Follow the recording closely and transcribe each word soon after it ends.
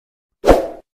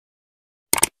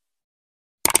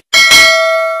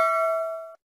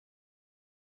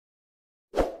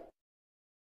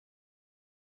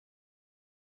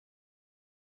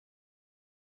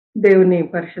దేవుని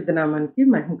పరిశుద్ధ నామానికి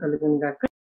మహిమ కలుగును గాక.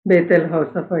 బేతెల్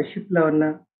హౌస్ ఆఫ్ వర్షిప్ లో ఉన్న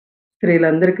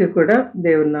స్త్రీలందరికీ కూడా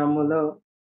దేవుని నామంలో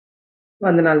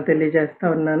వందనాలు తెలియజేస్తా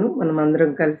ఉన్నాను. మనం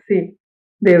అందరం కలిసి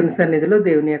దేవుని సన్నిధిలో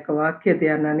దేవుని యొక్క వాక్య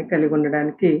ధ్యానాన్ని కలిగి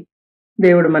ఉండడానికి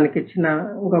దేవుడు మనకిచ్చిన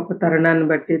గొప్ప తరుణాన్ని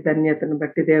బట్టి, ధన్యతను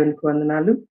బట్టి దేవునికి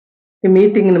వందనాలు. ఈ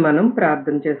మీటింగ్ ని మనం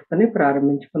ప్రార్థన చేసుకుని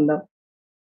ప్రారంభించుకుందాం.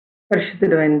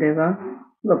 పరిశుద్ధుడైన దేవా,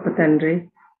 గొప్ప తండ్రి,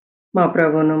 మా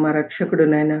ప్రభువును మా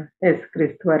రక్షకుడునైన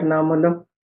యేసుక్రీస్తు వారి నామములో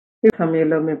ఈ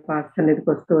సమయంలో మీ పాద సన్నిధికి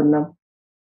వస్తూ ఉన్నాం.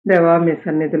 దేవా, మీ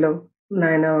సన్నిధిలో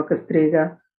నాయన ఒక స్త్రీగా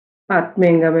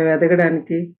ఆత్మీయంగా మేము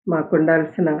ఎదగడానికి మాకు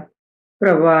ఉండాల్సిన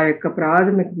ప్రభు ఆ యొక్క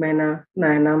ప్రాథమికమైన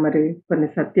నాయన మరి కొన్ని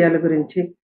సత్యాల గురించి,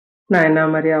 నాయన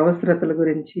మరి అవసరతల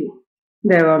గురించి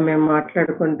దేవా మేము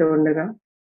మాట్లాడుకుంటూ ఉండగా,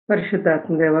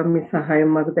 పరిశుద్ధాత్మ దేవా మీ సహాయం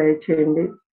మాకు దయచేయండి.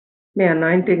 మీ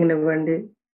అనాయింటింగ్ని ఇవ్వండి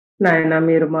నాయన.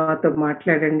 మీరు మాతో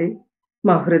మాట్లాడండి,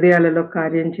 మా హృదయాలలో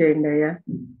కార్యం చేయండి అయ్యా.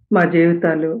 మా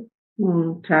జీవితాలు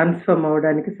ట్రాన్స్ఫార్మ్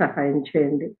అవడానికి సహాయం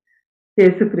చేయండి.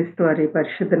 యేసుక్రీస్తు వారి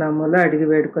పరిశుద్ధ నామంలో అడిగి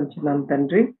వేడుకొంచున్నాం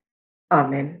తండ్రి,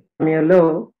 ఆమేన్. సమయంలో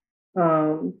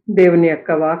దేవుని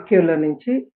యొక్క వాక్యంలో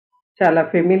నుంచి చాలా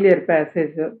ఫెమిలియర్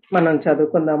ప్యాసేజ్ మనం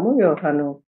చదువుకుందాము. యోహాను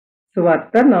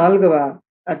సువార్త 4వ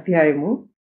అధ్యాయము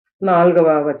 4వ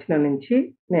వచనం నుంచి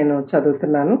నేను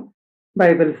చదువుతున్నాను.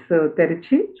 బైబిల్స్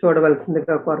తెరిచి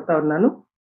చూడవలసిందిగా కోరుతా ఉన్నాను.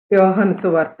 యోహాను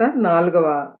సువార్త 4వ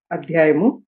అధ్యాయము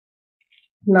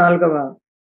 4వ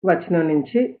వచనం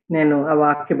నుంచి నేను ఆ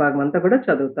వాక్య భాగం అంతా కూడా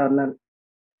చదువుతా ఉన్నాను.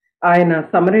 ఆయన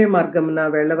సమరయ మార్గమున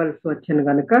వెళ్ళవలసి వచ్చిన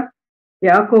గనుక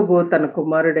యాకోబు తన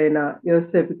కుమారుడైన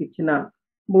యోసేపుకి ఇచ్చిన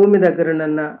భూమి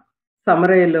దగ్గరనున్న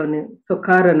సమరయలోని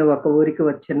సుఖారను ఒక ఊరికి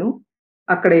వచ్చెను.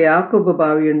 అక్కడ యాకోబు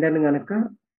బావి ఉండెను గనుక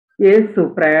యేసు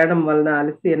ప్రయాణం వలన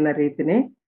అలసి ఉన్న రీతినే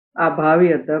ఆ బావి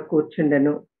వద్ద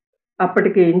కూర్చుండెను.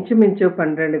 అప్పటికి ఇంచుమించు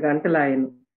 12 గంటలాయెను.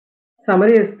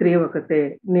 సమరయ స్త్రీ ఒకతే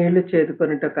నీళ్లు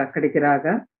చేదుకొనుటకు అక్కడికి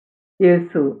రాగా,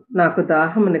 యేసు నాకు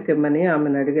దాహమునకిమ్మని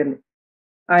ఆమెను అడిగాను.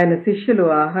 ఆయన శిష్యులు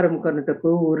ఆహారం కొనుటకు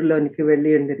ఊరిలోనికి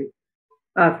వెళ్ళి ఉండిరి.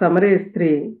 ఆ సమరయ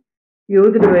స్త్రీ,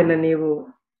 యూదుడైన నీవు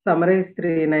సమరయ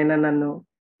స్త్రీనైనా నన్ను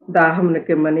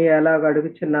దాహమునకిమ్మని ఎలాగ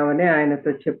అడుగుచున్నావని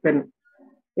ఆయనతో చెప్పాను.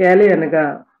 ఏలి అనగా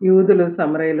యూదులు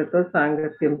సమరయులతో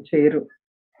సాంగత్యం చేయరు.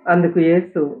 అందుకు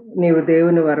యేసు, నీవు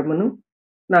దేవుని వరమును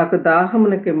నాకు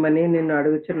దాహమునకిమ్మని నిన్ను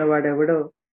అడుగుచున్నవాడెవడో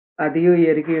అదియు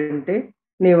ఎరిగి ఉంటే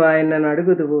నీవు ఆయనను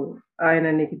అడుగుదువు, ఆయన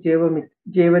నీకు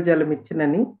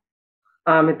జీవజలమిచ్చినని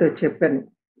ఆమెతో చెప్పాను.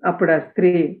 అప్పుడు ఆ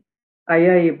స్త్రీ,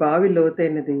 అయ్యా, ఈ బావి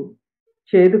లోతైనది,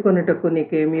 చేదుకొనుటకు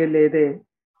నీకేమీ లేదే,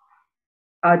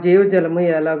 ఆ జీవజలము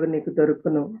ఎలాగూ నీకు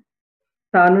దొరుకును?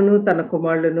 తానును తన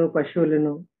కుమారులను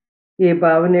పశువులను ఈ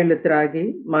బావి నీళ్లు త్రాగి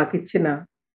మాకిచ్చిన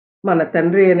మన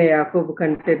తండ్రి అయిన యాకోబు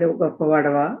కంటే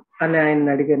గొప్పవాడవా అని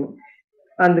ఆయన అడిగాను.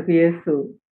 అందుకు యేసు,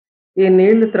 ఈ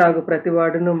నీళ్లు త్రాగు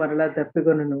ప్రతివాడును మరలా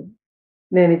దప్పిగొనును.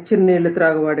 నేను ఇచ్చిన నీళ్లు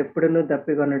త్రాగువాడు ఎప్పుడునూ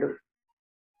దప్పిగొనడు.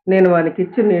 నేను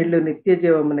వానికిచ్చిన నీళ్లు నిత్య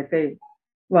జీవమునకై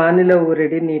వానిలో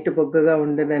ఊరెడి నీటి బొగ్గగా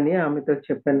ఉండునని ఆమెతో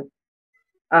చెప్పాను.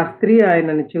 ఆ స్త్రీ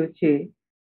ఆయనను చూచి,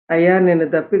 అయ్యా, నేను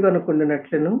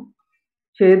దప్పిగొనకుండానట్లును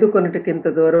చేదుకొనుటకింత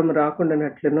దూరం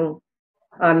రాకుండానట్లును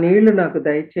ఆ నీళ్లు నాకు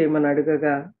దయచేయమని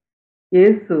అడుగగా,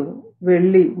 యేసు,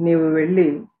 నీవు వెళ్ళి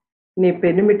నీ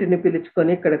పెనిమిటిని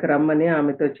పిలుచుకొని ఇక్కడికి రమ్మని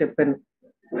ఆమెతో చెప్పాను.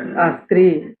 ఆ స్త్రీ,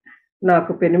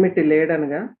 నాకు పెనిమిటి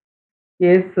లేడనగా,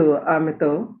 యేసు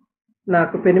ఆమెతో,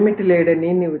 నాకు పెనిమిటి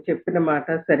లేడని నీవు చెప్పిన మాట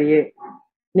సరియే.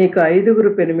 నీకు 5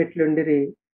 పెనిమిట్లుండిరి,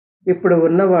 ఇప్పుడు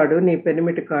ఉన్నవాడు నీ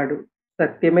పెనిమిటి కాడు,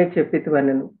 సత్యమే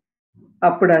చెప్పితివనెను.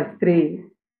 అప్పుడు ఆ స్త్రీ,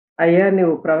 అయ్యా,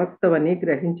 నీవు ప్రవక్తవని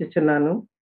గ్రహించుచున్నాను.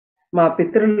 మా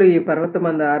పితరులు ఈ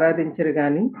పర్వతమందు ఆరాధించరు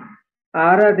గాని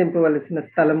ఆరాధింపవలసిన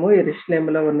స్థలము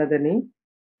యెరూషలేములో ఉన్నదని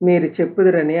మీరు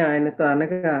చెప్పుదురని ఆయనతో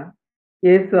అనగా,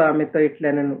 యేసు ఆమెతో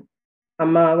ఇట్లనెను,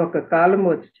 అమ్మా, ఒక కాలం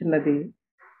వచ్చుచున్నది,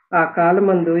 ఆ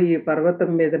కాలమందు ఈ పర్వతం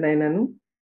మీదనైనను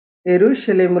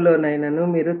యెరూషలేములోనైనను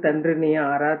మీరు తండ్రిని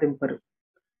ఆరాధింపరు.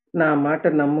 నా మాట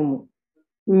నమ్ముము.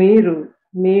 మీరు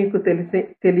మీకు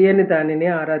తెలియని దానిని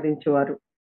ఆరాధించువారు,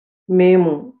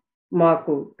 మేము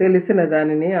మాకు తెలిసిన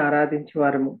దానిని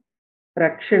ఆరాధించువారము.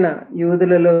 రక్షణ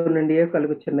యూదులలో నుండియే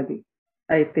కలుగుచున్నది.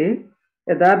 అయితే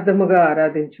యథార్థముగా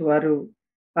ఆరాధించువారు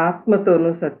ఆత్మతోనూ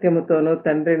సత్యముతోనూ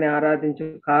తండ్రిని ఆరాధించు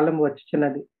కాలం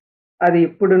వచ్చుచున్నది, అది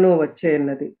ఇప్పుడునూ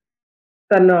వచ్చేయున్నది.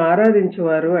 తన్ను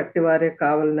ఆరాధించువారు అట్టివారే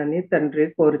కావాలనని తండ్రి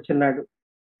కోరుచున్నాడు.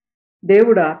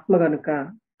 దేవుడు ఆత్మ గనుక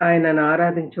ఆయనను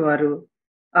ఆరాధించువారు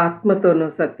ఆత్మతోనూ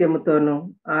సత్యముతోనూ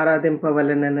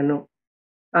ఆరాధింపవలెనను.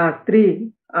 ఆ స్త్రీ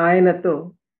ఆయనతో,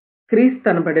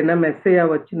 క్రీస్తనబడిన మెస్సయ్య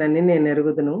వచ్చినని నేను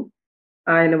ఎరుగుదును.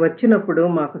 ఆయన వచ్చినప్పుడు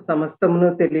మాకు సమస్తమును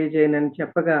తెలియజేయనని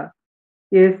చెప్పగా,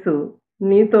 యేసు,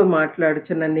 నీతో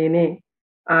మాట్లాడుచున్న నేనే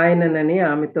ఆయననని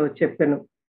ఆమెతో చెప్పెను.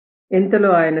 ఇంతలో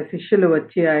ఆయన శిష్యులు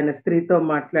వచ్చి ఆయన స్త్రీతో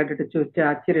మాట్లాడుట చూచి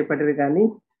ఆశ్చర్యపడిరి గాని,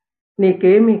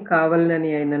 నీకేమి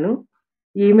కావలనని అయినను,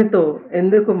 ఈమెతో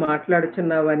ఎందుకు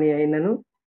మాట్లాడుచున్నావని అయినను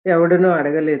ఎవడునూ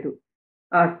అడగలేదు.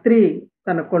 ఆ స్త్రీ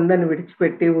తన కుండను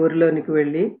విడిచిపెట్టి ఊరిలోనికి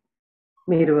వెళ్ళి,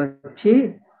 మీరు వచ్చి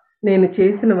నేను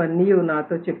చేసినవన్నీయు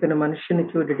నాతో చెప్పిన మనుష్యుని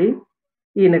చూడుడి,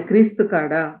 ఈయన క్రీస్తు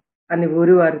కాడా అని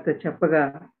ఊరి వారితో చెప్పగా,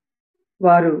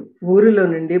 వారు ఊరిలో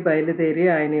నుండి బయలుదేరి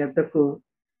ఆయన యొద్దకు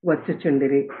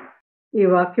వచ్చుచుండిరి. ఈ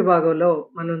వాక్య భాగంలో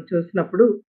మనం చూసినప్పుడు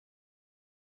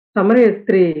సమరయ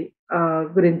స్త్రీ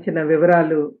గురించిన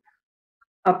వివరాలు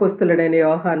అపోస్తలుడైన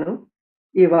యోహాను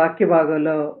ఈ వాక్య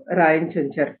భాగంలో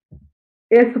రాయించుంచారు.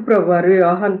 యేసు ప్రభువారు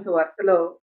యోహాను సువార్తలో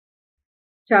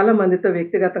చాలా మందితో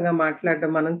వ్యక్తిగతంగా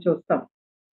మాట్లాడడం మనం చూస్తాం.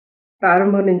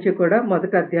 ప్రారంభం నుంచి కూడా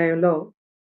మొదటి అధ్యాయంలో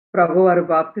ప్రభువారు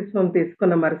బాప్తిస్మం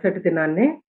తీసుకున్న మరుసటి దినాన్నే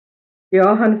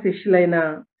యోహాను శిష్యులైన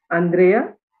అంద్రెయ,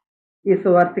 ఈ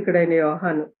సువార్తికుడైన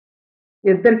యోహాను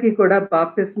ఇద్దరికి కూడా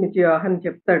బాప్తిస్మ ఇచ్చి యోహాను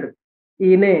చెప్తాడు,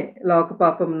 ఈయనే లోక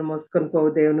పాపమును మోసుకొని పోవు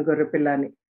దేవుని గొర్రెపిల్ల అని.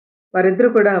 వారిద్దరు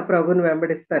కూడా ప్రభువుని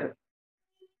వెంబడిస్తారు.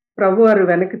 ప్రభు వారు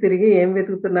వెనక్కి తిరిగి ఏం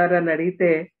వెతుకుతున్నారు అని అడిగితే,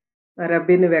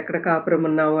 రబ్బీ నువ్వు ఎక్కడ కాపురం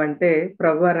ఉన్నావు అంటే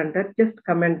ప్రభు వారు అంటారు, జస్ట్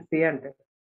కమ్ అండ్ సీ అంటారు.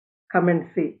 కమ్ అండ్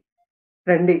సీ,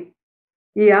 రండి.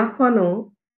 ఈ ఆహ్వానం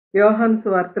యోహాను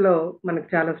సువార్తలో మనకు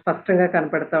చాలా స్పష్టంగా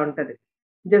కనపడతా ఉంటది.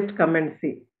 Just come and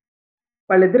see.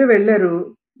 వాళ్ళిద్దరూ వెళ్ళారు.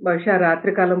 బహుశా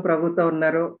రాత్రికాలం ప్రభుతో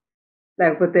ఉన్నారో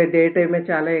లేకపోతే డే టైమే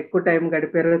చాలా ఎక్కువ టైం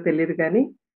గడిపారో తెలియదు కానీ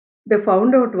they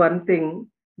found out one thing,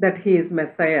 that he is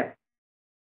మెస్సయా.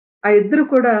 ఆ ఇద్దరు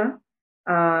కూడా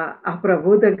ఆ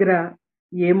ప్రభు దగ్గర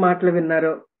ఏ మాటలు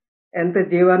విన్నారో, ఎంత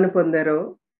జీవాన్ని పొందారో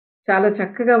చాలా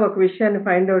చక్కగా ఒక విషయాన్ని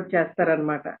ఫైండ్ అవుట్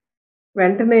చేస్తారనమాట.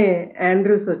 వెంటనే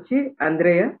ఆండ్రూస్ వచ్చి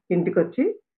అంద్రెయ ఇంటికి వచ్చి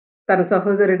తన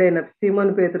సహోదరుడైన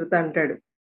సీమోను పేతురుతో అంటాడు,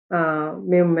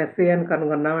 మేము మెస్సయాని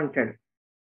కనుగొన్నాం అంటాడు.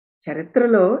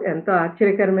 చరిత్రలో ఎంతో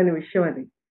ఆశ్చర్యకరమైన విషయం అది.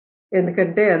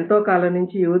 ఎందుకంటే ఎంతో కాలం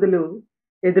నుంచి యూదులు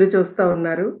ఎదురు చూస్తూ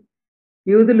ఉన్నారు.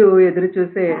 యూదులు ఎదురు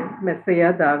చూసే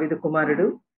మెస్సయ్య దావీదు కుమారుడు,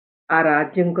 ఆ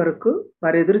రాజ్యం కొరకు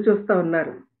వారు ఎదురు చూస్తూ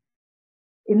ఉన్నారు.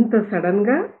 ఇంత సడన్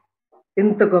గా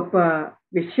ఇంత గొప్ప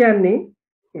విషయాన్ని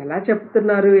ఎలా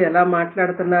చెప్తున్నారు, ఎలా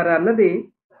మాట్లాడుతున్నారు అన్నది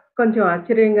కొంచెం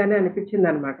ఆశ్చర్యంగానే అనిపించింది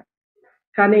అనమాట.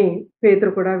 కానీ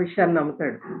పేతురు కూడా విషయాన్ని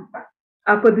నమ్ముతాడు.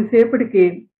 ఆ కొద్దిసేపటికి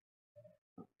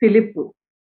ఫిలిప్పు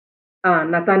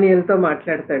నతానియేలుతో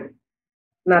మాట్లాడతాడు.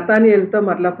 నతానియేలుతో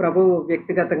మరలా ప్రభువు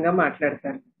వ్యక్తిగతంగా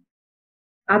మాట్లాడతారు.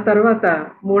 ఆ తర్వాత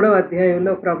 3వ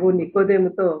అధ్యాయంలో ప్రభు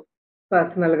నికోదేముతో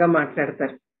పర్సనల్ గా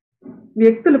మాట్లాడతారు.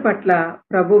 వ్యక్తుల పట్ల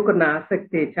ప్రభువుకున్న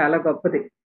ఆసక్తి చాలా గొప్పది.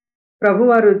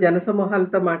 ప్రభువారు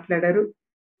జనసమూహాలతో మాట్లాడారు.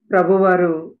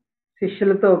 ప్రభువారు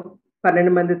శిష్యులతో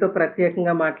 12 మందితో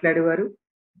ప్రత్యేకంగా మాట్లాడేవారు.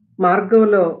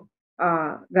 మార్గంలో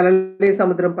గలిలయ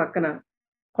సముద్రం పక్కన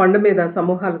కొండ మీద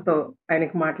సమూహాలతో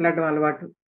ఆయనకి మాట్లాడడం అలవాటు.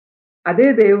 అదే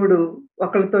దేవుడు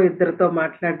ఒకరితో ఇద్దరితో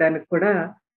మాట్లాడడానికి కూడా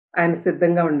ఆయన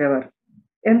సిద్ధంగా ఉండేవారు.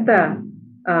 ఎంత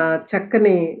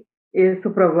చక్కని యేసు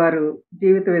ప్రభువారు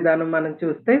జీవిత విధానం మనం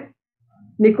చూస్తే,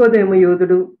 నికోదేము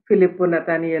యూదుడు, ఫిలిప్పు,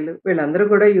 నతానియేలు వీళ్ళందరూ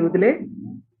కూడా యూదులే.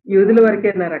 యూదుల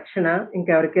వరకేనా రక్షణ,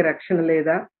 ఇంకెవరికి రక్షణ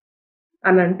లేదా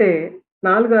అని అంటే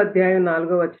 4వ అధ్యాయం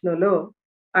 4వ వచనంలో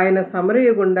ఆయన సమరయ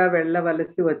గుండా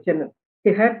వెళ్ళవలసి వచ్చెను.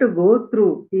 He had to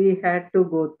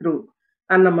go through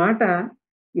అన్న మాట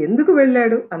ఎందుకు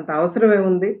వెళ్ళాడు? అంత అవసరం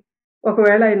ఏముంది?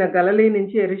 ఒకవేళ ఆయన గలిలయ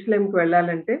నుంచి యెరూషలేముకు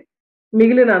వెళ్ళాలంటే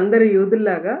మిగిలిన అందరు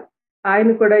యూదుల్లాగా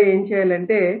ఆయన కూడా ఏం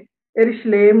చేయాలంటే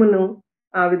యెరూషలేమును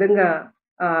ఆ విధంగా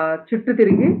చుట్టూ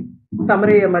తిరిగి,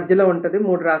 సమరయ మధ్యలో ఉంటది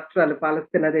 3 రాష్ట్రాలు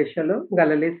పాలస్తీనా దేశంలో,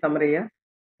 గలిలయ, సమరయ,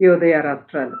 యూదయ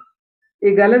రాష్ట్రాలు. ఈ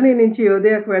గలిలయ నుంచి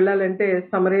యూదయకు వెళ్ళాలంటే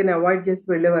సమరయని అవాయిడ్ చేసి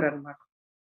వెళ్ళేవారు అనమాట.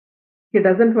 He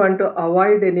doesn't want to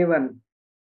avoid anyone.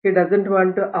 He doesn't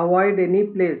want to avoid any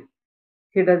place.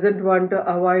 He doesn't want to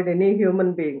avoid any human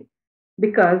being.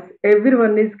 Because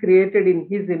everyone is created in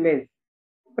his image.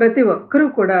 ప్రతి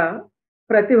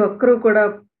ఒక్కరూ కూడా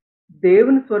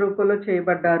దేవుని స్వరూపంలో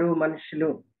చేయబడ్డారు మనుషులు.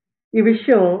 ఈ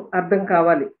విషయం అర్థం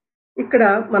కావాలి. ఇక్కడ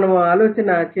మనం ఆలోచన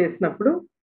చేసినప్పుడు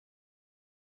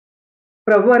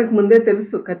ప్రభువారికి ముందే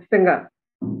తెలుసు ఖచ్చితంగా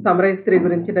సమరయ స్త్రీ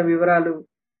గురించిన వివరాలు.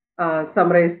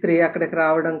 సమరయ స్త్రీ అక్కడికి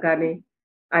రావడం కానీ,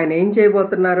 ఆయన ఏం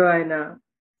చేయబోతున్నారో ఆయన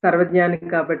సర్వజ్ఞాని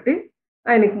కాబట్టి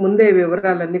ఆయనకి ముందే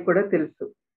వివరాలన్నీ కూడా తెలుసు.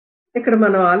 ఇక్కడ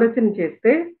మనం ఆలోచన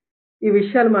చేస్తే ఈ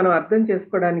విషయాలు మనం అర్థం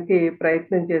చేసుకోవడానికి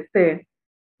ప్రయత్నం చేస్తే,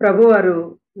 ప్రభువారు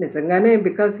నిజంగానే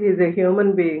because he's a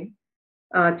human being,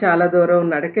 చాలా దూరం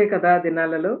నడకే కదా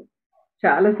దినాలలో.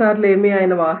 చాలాసార్లు ఏమీ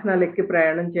ఆయన వాహనాలు ఎక్కి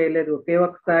ప్రయాణం చేయలేదు. ఒకే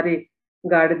ఒక్కసారి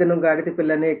గాడిద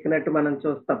పిల్లని ఎక్కినట్టు మనం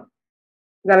చూస్తాం.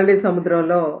 గలిలయ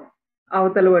సముద్రంలో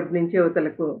అవతల ఒడ్డు నుంచి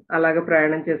అవతలకు అలాగ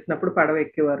ప్రయాణం చేసినప్పుడు పడవ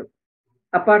ఎక్కేవారు.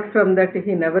 Apart from that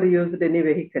he never used any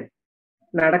vehicle.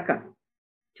 నడక.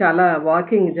 చాలా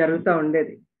వాకింగ్ జరుగుతా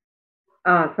ఉండేది.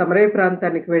 ఆ సమరయ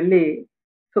ప్రాంతానికి వెళ్ళి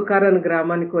సుకారన్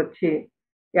గ్రామానికి వచ్చి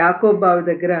యాకోబు బావి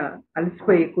దగ్గర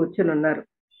అలసిపోయి కూర్చొనున్నారు.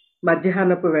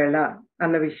 మధ్యాహ్నపు వేళ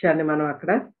అన్న విషయాన్ని మనం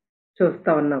అక్కడ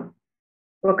చూస్తా ఉన్నాం.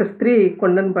 ఒక స్త్రీ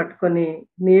కుండను పట్టుకొని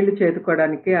నీళ్లు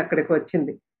చేదుకోవడానికి అక్కడికి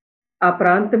వచ్చింది. ఆ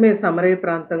ప్రాంతమే సమరయ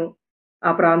ప్రాంతం.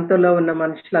 ఆ ప్రాంతంలో ఉన్న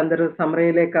మనుషులందరూ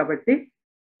సమరయులే కాబట్టి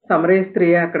సమరయ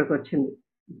స్త్రీయే అక్కడికి వచ్చింది.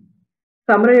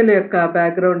 సమరయుల యొక్క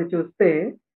బ్యాక్గ్రౌండ్ చూస్తే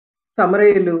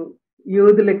సమరయులు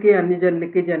యూదులకి అన్ని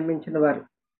జనులకి జన్మించిన వారు.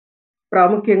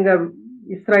 ప్రాముఖ్యంగా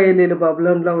ఇశ్రాయేలీలు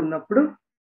బబులోన్లో ఉన్నప్పుడు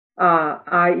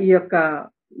ఈ యొక్క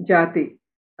జాతి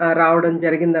రావడం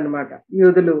జరిగిందనమాట.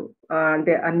 యూదులు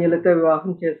అంటే అన్యులతో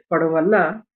వివాహం చేసుకోవడం వల్ల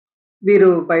వీరు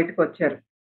బయటకు వచ్చారు.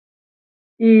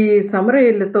 ఈ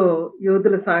సమరయులతో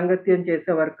యూదులు సాంగత్యం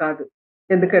చేసేవారు కాదు.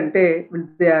 ఎందుకంటే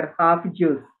they or half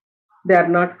juice, they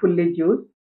are not fully juice.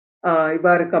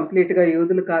 వారు కంప్లీట్ గా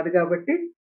యూదులు కాదు కాబట్టి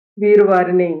వీరు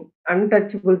వారిని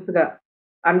అన్టచబుల్స్ గా,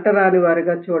 అంటరాని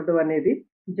వారిగా చూడడం అనేది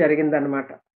జరిగిందనమాట.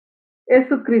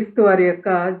 యేసుక్రీస్తు వారి యొక్క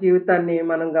జీవితాన్ని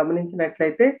మనం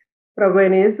గమనించినట్లయితే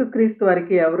ప్రభువైన యేసుక్రీస్తు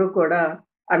వారికి ఎవరు కూడా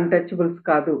అన్టచబుల్స్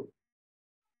కాదు,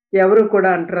 ఎవరు కూడా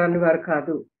అంటరాని వారు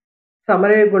కాదు.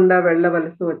 సమరయ గుండా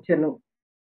వెళ్ళవలసి వచ్చెను.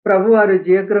 ప్రభువారు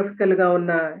జియోగ్రఫికల్ గా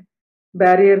ఉన్న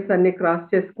బ్యారియర్స్ అన్ని క్రాస్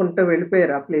చేసుకుంటూ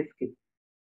వెళ్ళిపోయారు ఆ ప్లేస్ కి.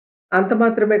 అంత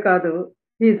మాత్రమే కాదు,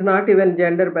 he's not even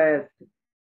gender biased.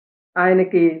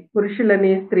 ఆయనకి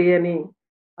పురుషులని స్త్రీ అని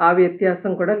ఆ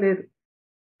వ్యత్యాసం కూడా లేదు.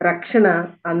 రక్షణ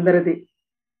అందరిది.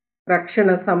 రక్షణ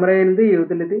సమరయులది,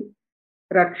 యూదులది.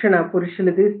 రక్షణ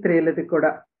పురుషులది, స్త్రీలది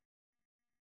కూడా.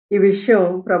 ఈ విషయం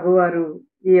ప్రభువారు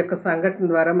ఈ యొక్క సంఘటన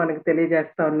ద్వారా మనకు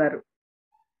తెలియజేస్తా ఉన్నారు.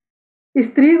 ఈ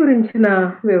స్త్రీ గురించిన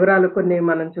వివరాలు కొన్ని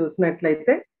మనం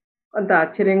చూసినట్లయితే కొంత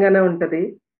ఆశ్చర్యంగానే ఉంటది.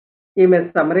 ఈమె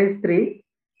సమరయ స్త్రీ.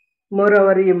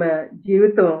 మోరోవర్ ఈమె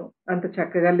జీవితం అంత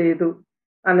చక్కగా లేదు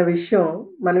అన్న విషయం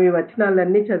మనం ఈ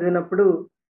వచనాలన్నీ చదివినప్పుడు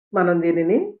మనం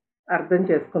దీనిని అర్థం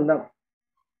చేసుకుందాం.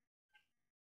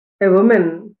 A woman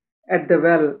at the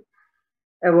well,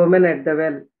 a woman at the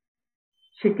well.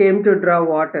 She came to draw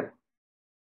water.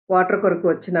 Water కొరకు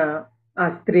వచ్చిన ఆ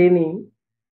స్త్రీని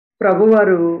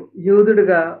ప్రభువారు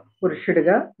యూదుడుగా,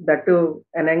 పురుషుడిగా, that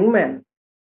N young man,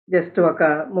 just ఒక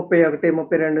 31,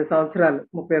 32 సంవత్సరాలు,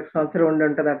 31 సంవత్సరం ఉండి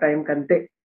ఉంటుంది ఆ టైంకి అంతే.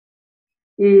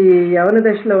 ఈ యవన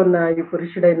దశలో ఉన్న ఈ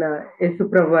పురుషుడైన యేసు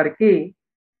ప్రభు వారికి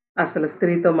అసలు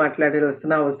స్త్రీతో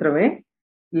మాట్లాడాల్సిన అవసరమే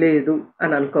లేదు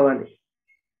అని అనుకోవాలి.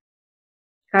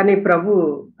 కానీ ప్రభు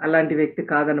అలాంటి వ్యక్తి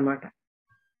కాదనమాట.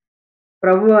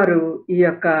 ప్రభువారు ఈ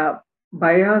యొక్క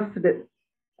బయాస్డ్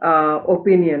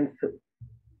ఒపీనియన్స్,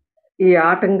 ఈ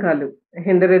ఆటంకాలు,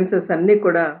 హిండరెన్సెస్ అన్ని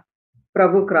కూడా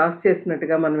ప్రభు క్రాస్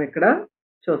చేసినట్టుగా మనం ఇక్కడ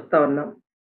చూస్తా ఉన్నాం.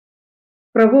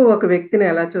 ప్రభు ఒక వ్యక్తిని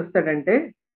ఎలా చూస్తాడంటే,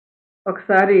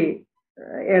 ఒకసారి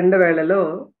ఎండవేళలో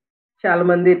చాలా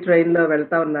మంది ట్రైన్లో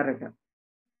వెళ్తా ఉన్నారట.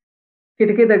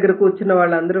 కిటికీ దగ్గర కూర్చున్న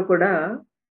వాళ్ళందరూ కూడా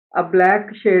ఆ బ్లాక్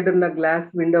షేడ్ ఉన్న గ్లాస్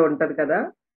విండో ఉంటది కదా,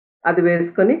 అది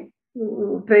వేసుకొని,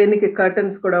 ట్రైన్కి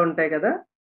కర్టన్స్ కూడా ఉంటాయి కదా,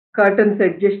 కర్టన్స్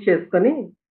అడ్జస్ట్ చేసుకొని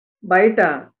బయట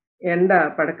ఎండ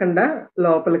పడకుండా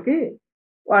లోపలికి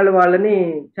వాళ్ళని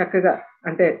చక్కగా,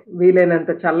 అంటే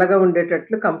వీలైనంత చల్లగా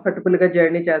ఉండేటట్లు కంఫర్టబుల్ గా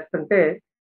జర్నీ చేస్తుంటే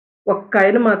ఒక్క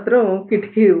ఆయన మాత్రం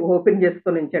కిటికీ ఓపెన్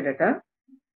చేసుకొని ఉంచాడట.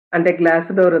 అంటే గ్లాస్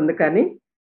డోర్ ఉంది కానీ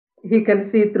he can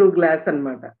see through glass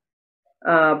అనమాట.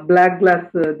 బ్లాక్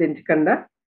గ్లాస్ దించకుండా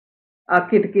ఆ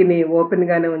కిటికీని ఓపెన్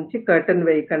గానే ఉంచి కర్టన్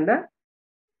వేయకుండా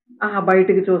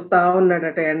బయటికి చూస్తా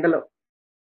ఉన్నాడట ఎండలో.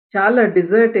 చాలా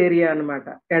డిజర్ట్ ఏరియా అనమాట,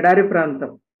 ఎడారి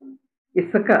ప్రాంతం.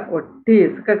 ఇసుక, ఒట్టి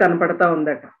ఇసుక కనపడతా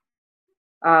ఉందట.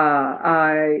 ఆ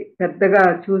పెద్దగా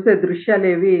చూసే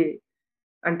దృశ్యాలేవి,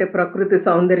 అంటే ప్రకృతి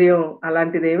సౌందర్యం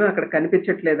అలాంటిదేమీ అక్కడ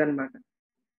కనిపించట్లేదు అనమాట.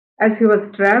 As he was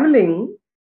travelling,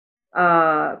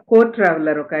 co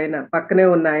traveller ఒక ఆయన, పక్కనే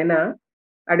ఉన్న ఆయన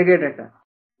అడిగాడట,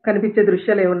 కనిపించే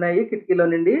దృశ్యాలు ఏమున్నాయి కిటికీలో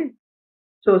నుండి?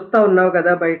 చూస్తా ఉన్నావు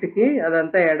కదా బయటికి,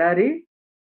 అదంతా ఎడారి,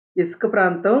 ఇసుక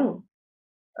ప్రాంతం,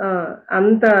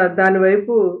 అంత దాని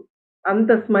వైపు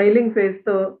అంత స్మైలింగ్ ఫేస్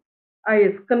తో ఆ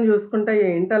ఇసుకను చూసుకుంటా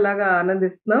ఏంటి అలాగా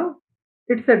ఆనందిస్తున్నావు?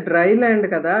 ఇట్స్ ఎ డ్రై ల్యాండ్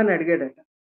కదా అని అడిగాడట.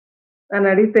 అని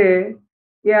అడిగితే,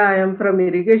 yeah I'm from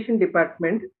irrigation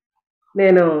department,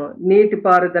 నేను నీటి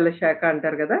పారుదల శాఖ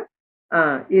అంటారు కదా,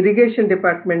 ఇరిగేషన్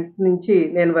డిపార్ట్మెంట్ నుంచి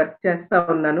నేను వర్క్ చేస్తా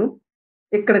ఉన్నాను.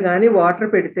 ఇక్కడ కానీ వాటర్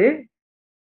పెడితే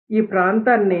ఈ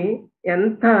ప్రాంతాన్ని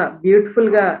ఎంత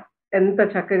బ్యూటిఫుల్ గా, ఎంత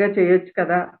చక్కగా చేయొచ్చు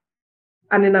కదా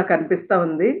అని నాకు అనిపిస్తా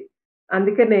ఉంది.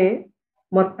 అందుకనే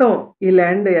మొత్తం ఈ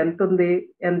ల్యాండ్ ఎంత ఉంది,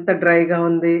 ఎంత డ్రైగా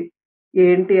ఉంది,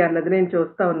 ఏంటి అన్నది నేను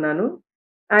చూస్తా ఉన్నాను.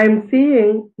 I'm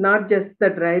seeing not just the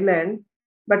dry land,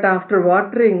 but after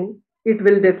watering it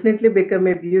will definitely become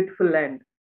a beautiful land.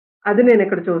 అది నేను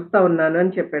ఇక్కడ చూస్తా ఉన్నాను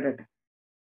అని చెప్పాడట.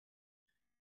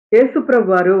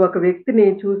 యేసుప్రభు వారు ఒక వ్యక్తిని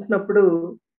చూసినప్పుడు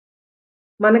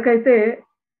మనకైతే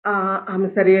ఆమె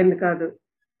సరి అయింది కాదు,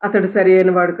 అతడు సరి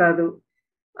అయిన వాడు కాదు,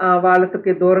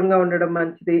 వాళ్ళకి దూరంగా ఉండడం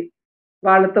మంచిది,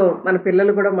 వాళ్ళతో మన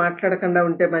పిల్లలు కూడా మాట్లాడకుండా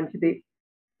ఉంటే మంచిది,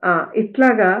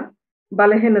 ఇట్లాగా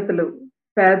బలహీనతలు,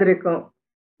 పేదరికం,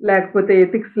 లేకపోతే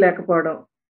ఎథిక్స్ లేకపోవడం,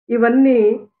 ఇవన్నీ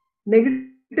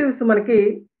నెగటివ్స్ మనకి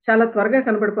చాలా త్వరగా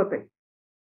కనబడిపోతాయి.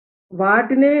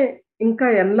 వాటినే ఇంకా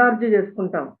ఎన్లార్జ్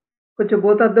చేసుకుంటాం. కొంచెం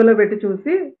భూతద్దంలో పెట్టి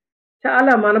చూసి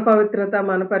చాలా మన పవిత్రత,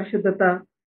 మన పరిశుద్ధత,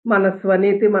 మన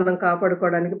స్వనీతి మనం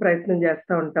కాపాడుకోవడానికి ప్రయత్నం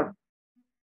చేస్తా ఉంటాం.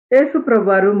 యేసుప్రభు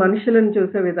వారు మనుషులను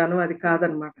చూసే విధానం అది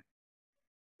కాదనమాట.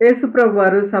 యేసుప్రభు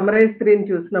వారు సమరయ స్త్రీని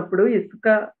చూసినప్పుడు ఇసుక,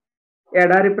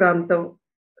 ఎడారి ప్రాంతం,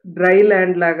 డ్రై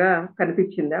ల్యాండ్ లాగా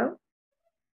కనిపించిందా?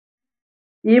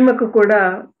 ఈమెకు కూడా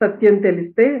సత్యం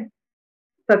తెలిస్తే,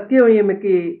 సత్యం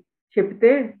ఈమెకి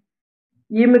చెప్తే,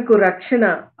 ఈమెకు రక్షణ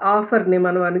ఆఫర్‌ని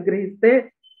మనం అనుగ్రహిస్తే,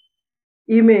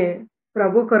 ఈమె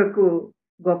ప్రభు కొరకు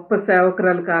గొప్ప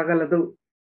సేవకురాలు కాగలదు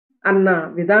అన్న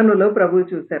విధానంలో ప్రభువు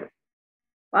చూశారు.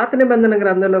 పాత నిబంధన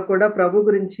గ్రంథంలో కూడా ప్రభు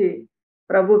గురించి,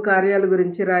 ప్రభు కార్యాల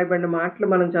గురించి రాయబడిన మాటలు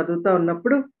మనం చదువుతా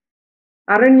ఉన్నప్పుడు,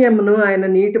 అరణ్యమును ఆయన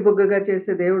నీటి బుగ్గగా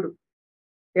చేసే దేవుడు,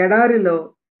 ఎడారిలో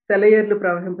సెలయేర్లు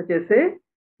ప్రవహింపచేసే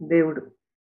దేవుడు.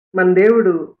 మన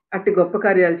దేవుడు అట్టి గొప్ప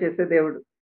కార్యాలు చేసే దేవుడు.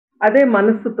 అదే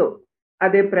మనస్సుతో,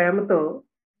 అదే ప్రేమతో,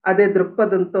 అదే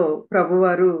దృక్పథంతో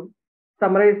ప్రభువారు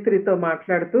సమరయ స్త్రీతో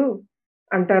మాట్లాడుతూ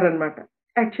అంటారనమాట.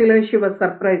 యాక్చువల్‌గా షీ వాజ్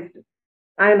సర్ప్రైజ్డ్.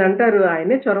 ఆయన అంటారు,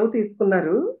 ఆయనే చొరవ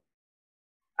తీసుకున్నారు,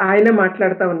 ఆయనే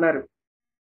మాట్లాడుతా ఉన్నారు.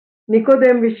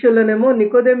 నికోదేము విషయంలోనేమో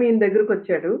నికోదేము ఈయన దగ్గరకు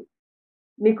వచ్చాడు.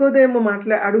 నికోదేము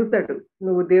అడుగుతాడు,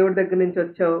 నువ్వు దేవుడి దగ్గర నుంచి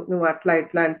వచ్చావు, నువ్వు అట్లా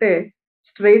ఇట్లా అంటే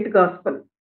స్ట్రెయిట్ గాస్పల్,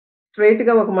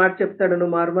 స్ట్రెయిట్‌గా ఒక మాట చెప్తాడు,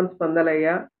 నువ్వు మారుమనసు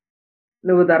పొందాలయ్యా,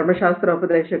 నువ్వు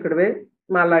ధర్మశాస్త్రోపదేశకుడివే,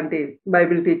 మాలాంటి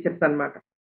బైబిల్ టీచర్స్ అన్నమాట.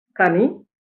 కానీ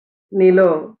నీలో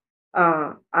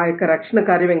ఆ యొక్క రక్షణ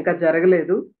కార్యం ఇంకా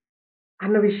జరగలేదు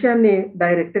అన్న విషయాన్ని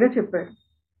డైరెక్ట్‌గా చెప్పాడు.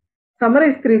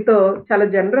 సమరయ స్త్రీతో చాలా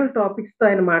జనరల్ టాపిక్స్‌తో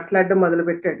ఆయన మాట్లాడడం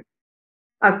మొదలుపెట్టాడు.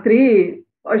 ఆ స్త్రీ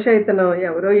బహుశా ఇతను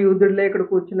ఎవరో యూదుడులే ఇక్కడ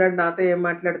కూర్చున్నాడు, నాతో ఏం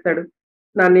మాట్లాడతాడు,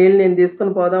 నా నీళ్ళు నేను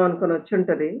తీసుకొని పోదాం అనుకుని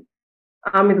వచ్చుంటది.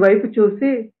 ఆమె వైపు చూసి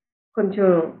కొంచెం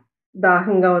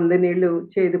దాహంగా ఉంది, నీళ్లు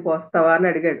చేది పోస్తావా అని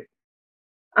అడిగాడు.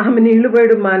 ఆమె నీళ్లు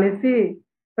పోయడం మానేసి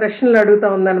ప్రశ్నలు అడుగుతా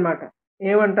ఉందన్నమాట.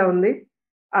 ఏమంటా ఉంది?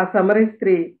 ఆ సమరయ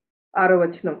స్త్రీ 6వ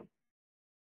వచనం,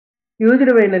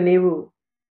 యూదుడివైన నీవు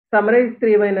సమరయ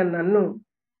స్త్రీవైన నన్ను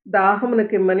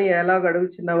దాహమునకిమ్మని ఎలాగ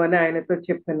అడుగుచున్నావని ఆయనతో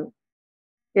చెప్పాను.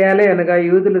 ఏలయనగా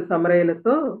యూదులు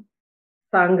సమరయులతో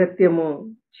సాంగత్యము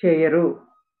చేయరు,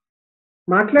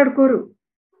 మాట్లాడుకోరు.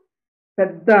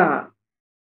 పెద్ద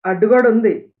అడ్డుగోడ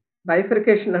ఉంది,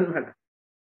 బైఫర్కేషన్ అన్నమాట.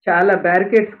 చాలా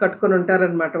బ్యారికేడ్స్ కట్టుకొని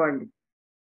ఉంటారనమాట వాళ్ళు.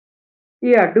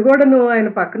 ఈ అడ్డుగోడను ఆయన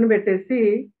పక్కన పెట్టేసి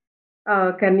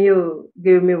can you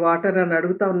give me water అని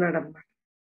అడుగుతా ఉన్నాడన్నమాట.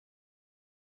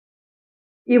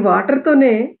 ఈ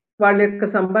వాటర్‌తోనే వాళ్ళ యొక్క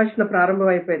సంభాషణ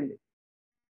ప్రారంభమైపోయింది.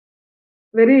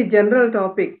 Very general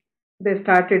topic they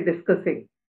started discussing.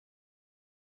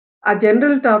 ఆ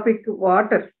జనరల్ టాపిక్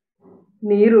వాటర్,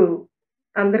 నీరు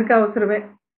అందరికీ అవసరమే.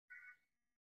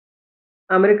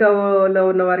 అమెరికాలో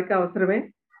ఉన్న వారికి అవసరమే,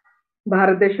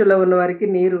 భారతదేశంలో ఉన్న వారికి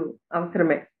నీరు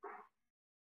అవసరమే.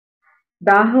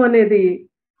 దాహం అనేది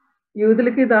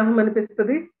యూదులకి దాహం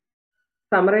అనిపిస్తది,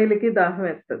 సమరయులకి దాహం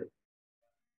వేస్తది.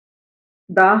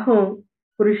 దాహం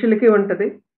పురుషులకి ఉంటది,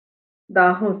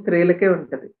 దాహం స్త్రీలకే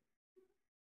ఉంటది.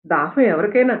 దాహం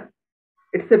ఎవరికైనా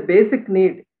it's a basic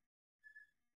need.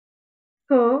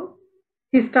 So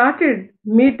he started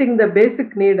meeting the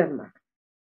basic need అన్నమాట.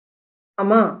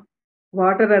 అమ్మా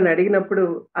వాటర్ అని అడిగినప్పుడు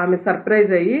ఆమె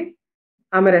సర్ప్రైజ్ అయ్యి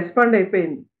ఆమె రెస్పాండ్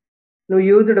అయిపోయింది. నువ్వు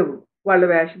యూదుడవు, వాళ్ళ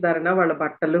వేషధారణ, వాళ్ళ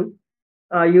బట్టలు,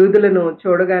 యూదులను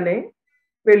చూడగానే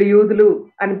వీళ్ళు యూదులు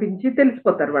అనిపించి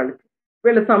తెలిసిపోతారు వాళ్ళకి,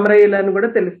 వీళ్ళు సమరయులు అని కూడా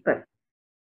తెలుస్తారు.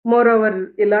 మోర్ ఓవర్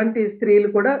ఇలాంటి స్త్రీలు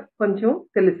కూడా కొంచెం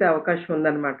తెలిసే అవకాశం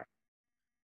ఉందన్నమాట.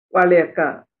 వాళ్ళ యొక్క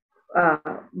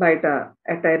బయట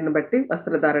అటైర్‌ని బట్టి,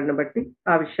 వస్త్రధారణను బట్టి,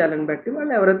 ఆ విషయాలను బట్టి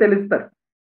వాళ్ళు ఎవరో తెలుస్తారు.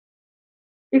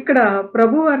 ఇక్కడ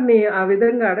ప్రభువారిని ఆ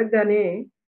విధంగా అడగగానే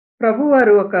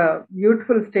ప్రభువారు ఒక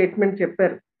బ్యూటిఫుల్ స్టేట్మెంట్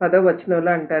చెప్పారు. 10వ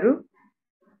వచనంలో అంటారు,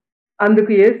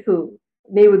 అందుకు యేసు,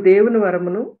 నీవు దేవుని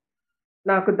వరమును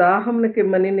నాకు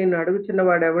దాహమునకిమ్మని నిన్ను అడుగుచున్న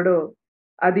వాడెవడో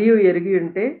అదియు ఎరిగి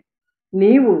ఉంటే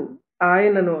నీవు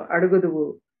ఆయనను అడుగుదువు,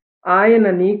 ఆయన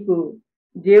నీకు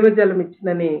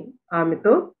జీవజలమిచ్చునని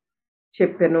ఆమెతో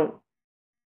చెప్పెను.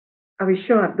 ఆ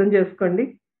విషయం అర్థం చేసుకోండి.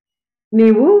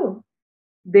 నీవు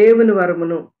దేవుని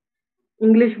వరమును.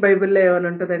 ఇంగ్లీష్ బైబిల్‌లో ఏమని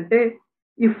ఉంటదంటే,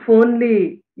 if only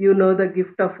you know the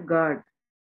gift of God.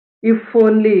 If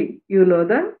only you know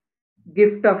the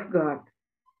gift of God.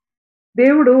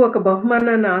 దేవుడు ఒక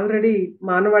బహుమానాన్ని ఆల్రెడీ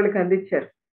మానవాళికి అందించారు.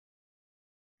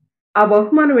 ఆ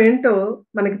బహుమానం ఏంటో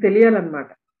మనకు తెలియాలన్నమాట.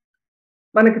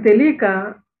 మనకు తెలియక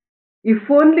if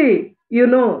only you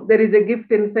know there is a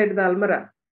gift inside the అల్మరా.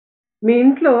 మీ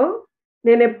ఇంట్లో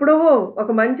నేనెప్పుడో ఒక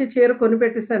మంచి చీర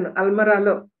కొనిపెట్టేసాను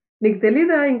అల్మరాలో. నీకు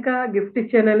తెలీదా ఇంకా గిఫ్ట్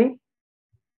ఇచ్చానని?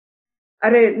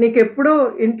 అరే! నీకెప్పుడో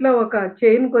ఇంట్లో ఒక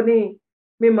చైన్ కొని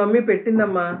మీ మమ్మీ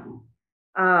పెట్టిందమ్మా.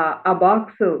 ఆ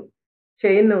బాక్సు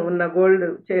చైన్ ఉన్న గోల్డ్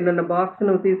చైన్ ఉన్న బాక్స్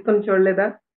నువ్వు తీసుకొని చూడలేదా?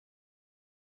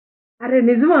 అరే!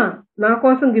 నిజమా? నా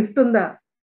కోసం గిఫ్ట్ ఉందా?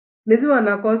 నిజమా?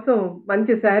 నా కోసం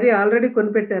మంచి శారీ ఆల్రెడీ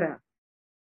కొనిపెట్టారా?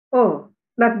 ఓహ్!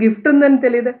 నాకు గిఫ్ట్ ఉందని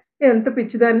తెలీదా? ఎంత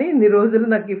పిచ్చిదాన్ని ఇన్ని రోజులు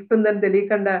నాకు గిఫ్ట్ ఉందని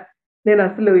తెలియకుండా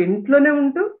నేనసలు ఇంట్లోనే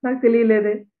ఉంటూ నాకు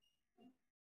తెలియలేదే.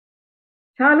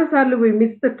 చాలా సార్లు వి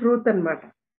మిస్ ద ట్రూత్ అన్నమాట.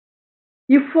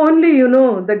 If only you know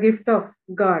the gift of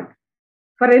God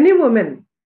for any women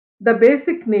the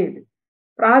basic need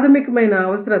ప్రాథమికమైన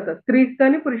అవసరత స్త్రీకి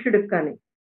కానీ, పురుషుడికి కానీ,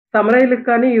 సమరయులకు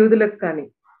కానీ, యూదులకు కానీ,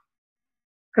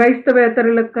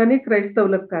 క్రైస్తవేతరులకు కానీ,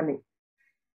 క్రైస్తవులకు కానీ,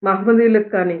 మహమ్మదీయులకు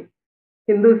కానీ,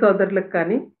 హిందూ సోదరులకు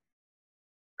కానీ,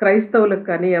 క్రైస్తవులకు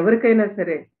కానీ ఎవరికైనా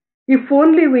సరే if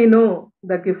only we know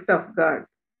the gift of God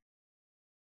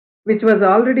which was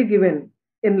already given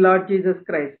in lord Jesus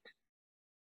Christ.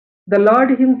 The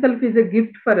lord himself is a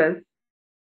gift for us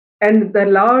and the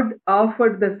lord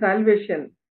offered the salvation.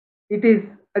 It is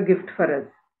a gift for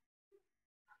us.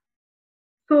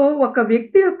 So ఒక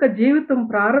వ్యక్తి యొక్క జీవితం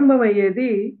ప్రారంభమయ్యేది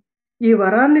ఈ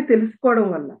వరాన్ని తెలుసుకోవడం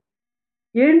వల్ల.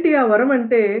 ఏంటి ఆ వరం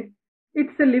అంటే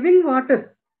ఇట్స్ ఎ లివింగ్ వాటర్.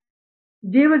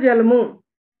 జీవజలము.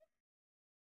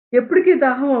 ఎప్పటికీ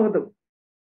దాహం అవ్వదు.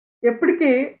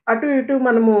 ఎప్పటికీ అటు ఇటు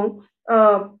మనము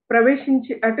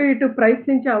ప్రవేశించి అటు ఇటు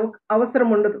ప్రయత్నించే అవసరం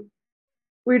ఉండదు.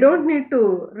 We don't need to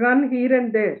run here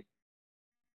and there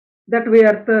that we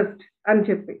are thirst అని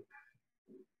చెప్పి.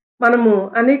 మనము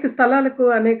అనేక స్థలాలకు,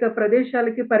 అనేక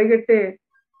ప్రదేశాలకి పరిగెట్టే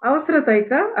అవసరత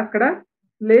ఇక అక్కడ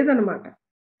లేదనమాట.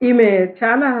 ఈమె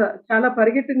చాలా, చాలా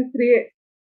పరిగెట్టిన స్త్రీయే.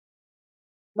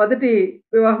 మొదటి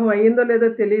వివాహం అయిందో లేదో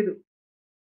తెలీదు.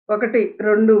 1,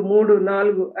 2, 3,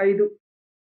 4, 5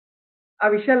 ఆ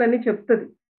విషయాలన్నీ చెప్తది.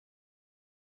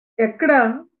 ఎక్కడ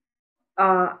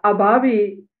ఆ బావి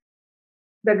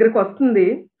దగ్గరకొస్తుంది.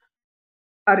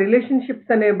 ఆ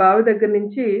రిలేషన్‌షిప్స్ అనే బావి దగ్గర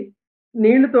నుంచి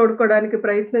నీళ్లు తోడుకోవడానికి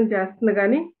ప్రయత్నం చేస్తుంది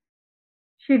గానీ,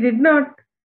 she did not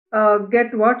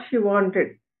get what she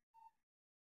wanted.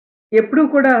 ఎప్పుడూ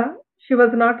కూడా షీ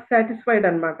వాస్ నాట్ సాటిస్ఫైడ్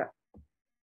అన్నమాట.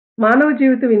 మానవ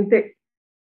జీవితం ఇంతే.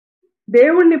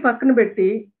 దేవుణ్ణి పక్కన పెట్టి,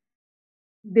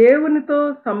 దేవునితో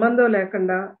సంబంధం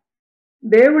లేకుండా,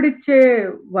 దేవుడిచ్చే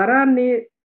వరాన్ని,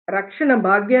 రక్షణ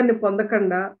భాగ్యాన్ని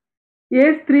పొందకుండా ఏ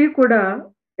స్త్రీ కూడా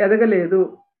ఎదగలేదు.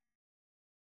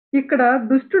 ఇక్కడ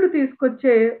దుష్టుడు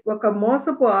తీసుకొచ్చే ఒక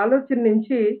మోసపు ఆలోచన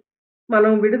నుంచి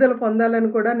మనం విడుదల పొందాలని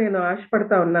కూడా నేను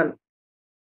ఆశపడతా ఉన్నాను.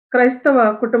 క్రైస్తవ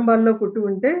కుటుంబాల్లో పుట్టి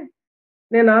ఉంటే,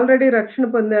 నేను ఆల్రెడీ రక్షణ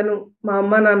పొందాను. మా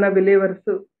అమ్మ, నాన్న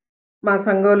బిలీవర్సు. మా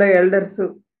సంఘంలో ఎల్డర్సు.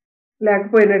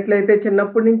 లేకపోయినట్లయితే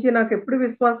చిన్నప్పటి నుంచి నాకెప్పుడు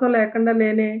విశ్వాసం లేకుండా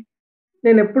లేనే.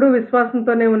 నేనెప్పుడూ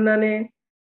విశ్వాసంతోనే ఉన్నానే.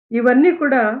 ఇవన్నీ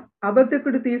కూడా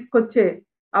అబద్ధికుడు తీసుకొచ్చే,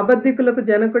 అబద్ధికులకు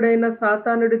జనకుడైన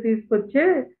సాతానుడు తీసుకొచ్చే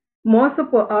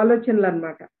మోసపు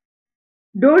ఆలోచనలన్నమాట.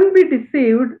 Don't be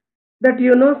deceived that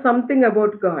you know something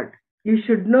about God. You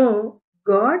should know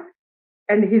God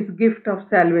and his gift of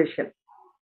salvation.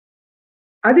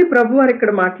 అది ప్రభువారు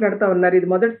ఇక్కడ మాట్లాడుతా ఉన్నారు. ఇది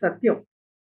మొదటి సత్యం.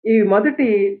 ఈ మొదటి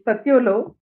సత్యంలో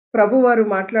ప్రభువారు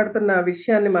మాట్లాడుతున్న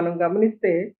విషయాన్ని మనం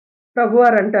గమనిస్తే,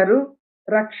 ప్రభువారు అంటారు,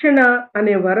 రక్షణ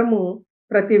అనే వరము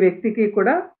ప్రతి వ్యక్తికి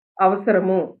కూడా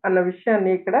అవసరము అన్న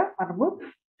విషయాన్ని ఇక్కడ మనము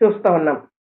చూస్తా ఉన్నాం.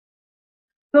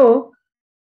 సో,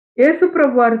 యేసు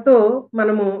ప్రభువారితో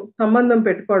మనము సంబంధం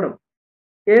పెట్టుకోవడం,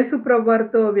 యేసు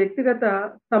ప్రభువారితో వ్యక్తిగత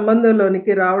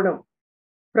సంబంధంలోనికి రావడం,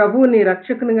 ప్రభువుని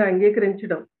రక్షకునిగా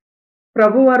అంగీకరించడం,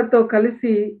 ప్రభువారితో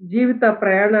కలిసి జీవిత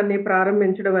ప్రయాణాన్ని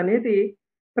ప్రారంభించడం అనేది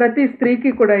ప్రతి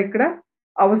స్త్రీకి కూడా ఇక్కడ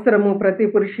అవసరము. ప్రతి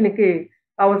పురుషునికి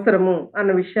అవసరము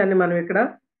అన్న విషయాన్ని మనం ఇక్కడ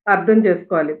అర్థం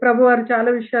చేసుకోవాలి. ప్రభువారు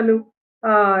చాలా విషయాలు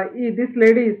దిస్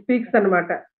లేడీ స్పీక్స్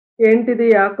అన్నమాట. ఏంటిది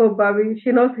యాకోబు బావి?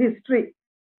 She knows history.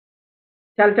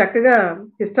 చాలా చక్కగా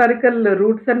హిస్టారికల్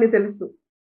రూట్స్ అన్నీ తెలుసు.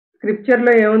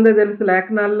 స్క్రిప్చర్‌లో ఏముందో తెలుసు.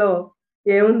 లేఖనాల్లో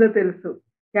ఏముందో తెలుసు.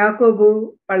 యాకోబు,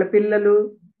 వాళ్ళ పిల్లలు,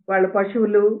 వాళ్ళ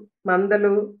పశువులు,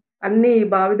 మందలు అన్నీ ఈ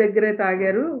బావి దగ్గరే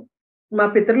తాగారు. మా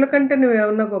పితరుల కంటే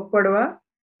నువ్వేమన్నా గొప్పోడివా?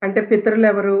 అంటే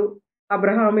పితరులెవరు?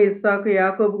 అబ్రహాము, ఇస్సాకు,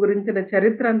 యాకోబు గురించిన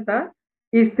చరిత్ర అంతా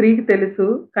ఈ స్త్రీకి తెలుసు,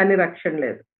 కానీ రక్షణ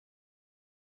లేదు.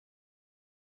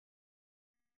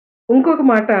 ఇంకొక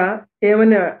మాట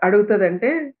ఏమని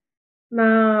అడుగుతదంటే, నా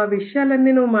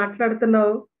విషయాలన్నీ నువ్వు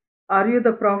మాట్లాడుతున్నావు. ఆర్ యూ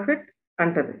ద ప్రాఫిట్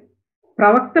అంటది.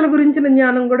 ప్రవక్తల గురించిన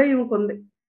జ్ఞానం కూడా ఈమెకుంది.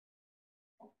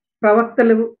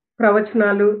 ప్రవక్తలు,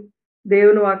 ప్రవచనాలు,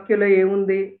 దేవుని వాక్యంలో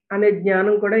ఏముంది అనే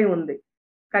జ్ఞానం కూడా ఉంది.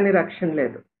 కానీ రక్షణ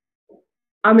లేదు.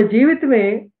 ఆమె జీవితమే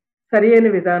సరి అయిన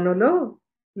విధానంలో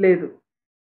లేదు.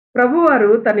 ప్రభువారు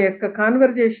తన యొక్క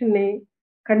కాన్వర్జేషన్ని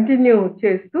కంటిన్యూ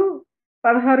చేస్తూ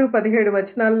 16, 17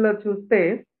 వచనాలలో చూస్తే,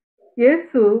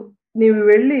 యేసు నీవు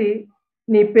వెళ్ళి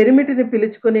నీ పెనిమిటిని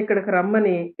పిలుచుకొని ఇక్కడికి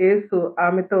రమ్మని యేసు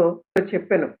ఆమెతో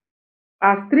చెప్పెను.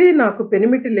 ఆ స్త్రీ నాకు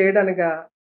పెనిమిటి లేడనగా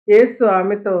యేసు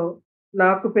ఆమెతో,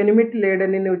 నాకు పెనిమిటి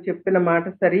లేడని నువ్వు చెప్పిన మాట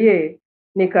సరియే.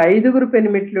 నీకు 5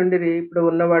 పెనిమిట్లుండిరి, ఇప్పుడు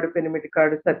ఉన్నవాడు పెనిమిటి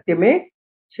కాడు, సత్యమే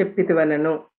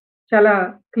చెప్పితివనెను. చాలా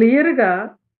క్లియర్‌గా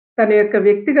తన యొక్క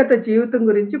వ్యక్తిగత జీవితం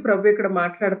గురించి ప్రభు ఇక్కడ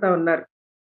మాట్లాడుతా ఉన్నారు.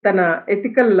 తన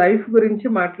ఎథికల్ లైఫ్ గురించి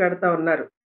మాట్లాడుతా ఉన్నారు.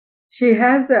 She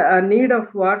has a need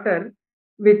of water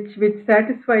which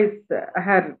satisfies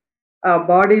her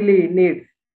bodily needs.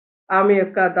 ఆమె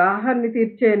యొక్క దాహాన్ని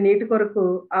తీర్చే నీటి కొరకు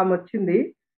ఆమె వచ్చింది.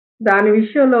 దాని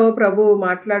విషయంలో ప్రభువు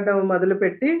మాట్లాడడం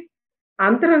మొదలుపెట్టి,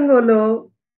 అంతరంగంలో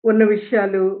ఉన్న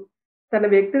విషయాలు, తన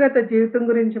వ్యక్తిగత జీవితం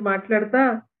గురించి మాట్లాడతా,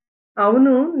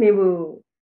 అవును నీవు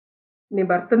నీ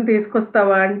భర్తను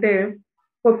తీసుకొస్తావా అంటే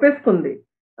ఒప్పేసుకుంది.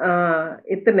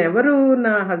 ఇతనెవరు,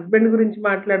 నా హస్బెండ్ గురించి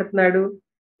మాట్లాడుతున్నాడు,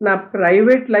 నా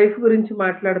ప్రైవేట్ లైఫ్ గురించి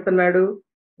మాట్లాడుతున్నాడు,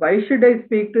 why should I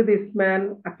speak to this man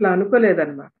అట్లా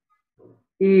అనుకోలేదన్నమాట.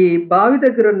 ఈ బావి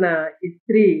దగ్గరున్న ఈ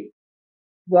స్త్రీ,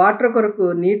 వాటర్ కొరకు,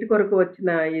 నీటి కొరకు వచ్చిన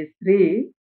ఈ స్త్రీ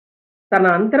తన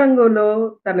అంతరంగంలో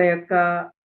తన యొక్క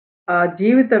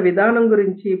జీవిత విధానం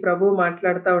గురించి ప్రభువు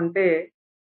మాట్లాడుతా ఉంటే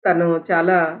తను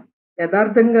చాలా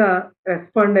యథార్థంగా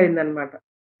రెస్పాండ్ అయిందనమాట.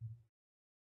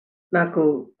 నాకు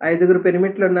 5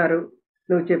 పెనిమిట్లున్నారు,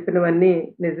 నువ్వు చెప్పినవన్నీ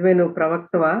నిజమే, నువ్వు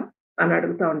ప్రవక్తవా అని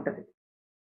అడుగుతా ఉంటది.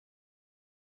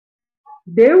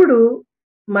 దేవుడు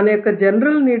మన యొక్క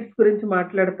జనరల్ నీడ్స్ గురించి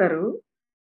మాట్లాడతారు.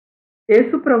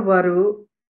 యేసు ప్రభువారు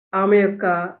ఆమె యొక్క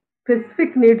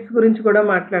స్పెసిఫిక్ నీడ్స్ గురించి కూడా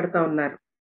మాట్లాడుతా ఉన్నారు.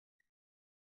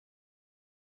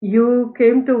 You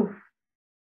came to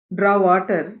draw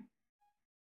water,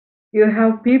 you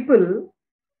have people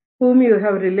whom you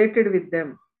have related with them,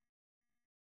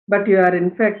 but you are in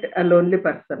fact a lonely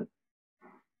person.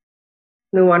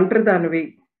 నువ్వు ఒంటరి దానివి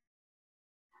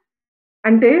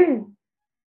అంటే,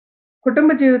 కుటుంబ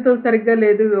జీవితం సరిగ్గా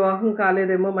లేదు, వివాహం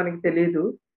కాలేదేమో మనకి తెలియదు,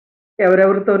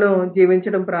 ఎవరెవరితోనో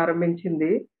జీవించడం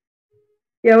ప్రారంభించింది.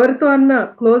 ఎవరితో అన్న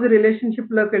క్లోజ్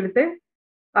రిలేషన్షిప్లోకి వెళితే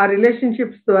ఆ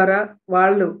రిలేషన్షిప్స్ ద్వారా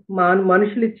వాళ్ళు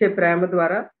మనుషులు ఇచ్చే ప్రేమ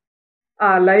ద్వారా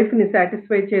ఆ లైఫ్ని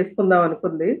సాటిస్ఫై చేసుకుందాం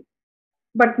అనుకుంది.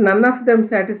 But none of them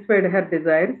satisfied her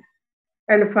desires,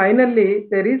 and finally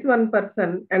there is one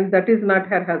person and that is not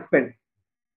her husband,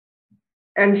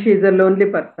 and she is a lonely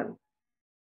person.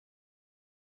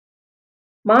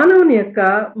 మానవుని యొక్క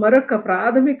మరొక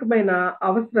ప్రాథమికమైన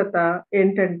అవసరత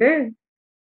ఏంటంటే,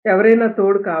 ఎవరైనా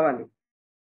తోడు కావాలి.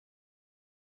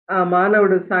 ఆ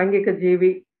మానవుడు సాంఘిక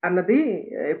జీవి అన్నది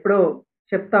ఎప్పుడో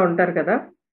చెప్తా ఉంటారు కదా.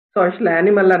 Social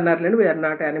animal అన్నారులేండి, we are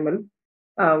not animal,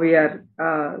 we are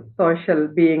social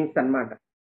beings అన్నమాట.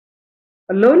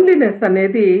 లోన్లీనెస్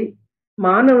అనేది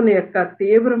మానవుని యొక్క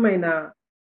తీవ్రమైన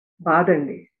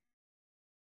బాధండి.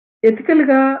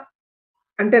 ఎథికల్గా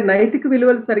అంటే నైతిక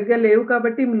విలువలు సరిగ్గా లేవు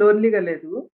కాబట్టి లోన్లీగా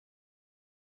లేదు.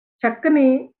 చక్కని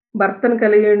భర్తను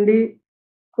కలిగి ఉండి,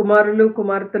 కుమారులు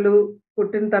కుమార్తెలు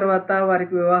పుట్టిన తర్వాత,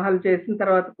 వారికి వివాహాలు చేసిన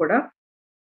తర్వాత కూడా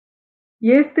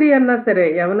ఏ స్త్రీ అన్నా సరే,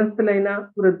 యవనస్తులైనా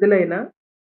వృద్ధులైనా,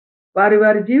 వారి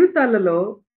వారి జీవితాలలో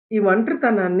ఈ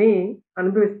ఒంటరితనాన్ని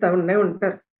అనుభవిస్తూనే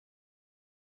ఉంటారు.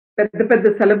 పెద్ద పెద్ద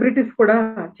సెలబ్రిటీస్ కూడా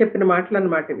చెప్పిన మాటలు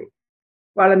అన్నమాట ఇవి.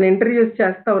 వాళ్ళని ఇంటర్వ్యూస్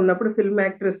చేస్తా ఉన్నప్పుడు ఫిల్మ్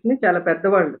యాక్ట్రెస్ని, చాలా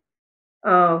పెద్దవాళ్ళు,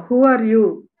 who are you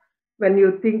when you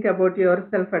think about your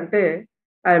self అంటే,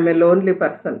 ఐఎమ్ ఏ లోన్లీ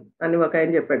పర్సన్ అని ఒక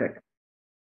ఆయన చెప్పాడట.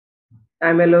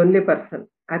 I'm a lonely person.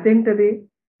 అదేంటది?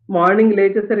 మార్నింగ్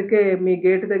లేచేసరికే మీ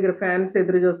గేట్ దగ్గర ఫ్యాన్స్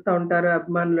ఎదురు చూస్తూ ఉంటారు,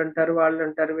 అభిమానులు ఉంటారు, వాళ్ళు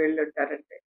ఉంటారు, వీళ్ళు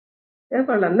ఉంటారంటే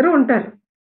వాళ్ళందరూ ఉంటారు.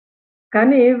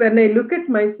 కానీ when I look at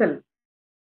my self,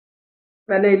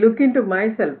 when I look in to my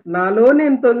self, నాలో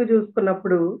నేను తొంగి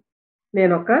చూసుకున్నప్పుడు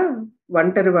నేను ఒక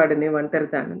ఒంటరి వాడిని, ఒంటరి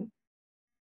దానిని.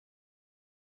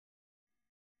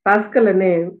 పాస్కల్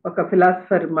అనే ఒక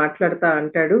ఫిలాసఫర్ మాట్లాడుతా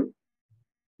అంటాడు,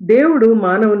 దేవుడు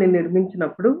మానవుని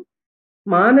నిర్మించినప్పుడు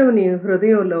మానవుని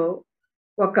హృదయంలో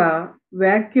ఒక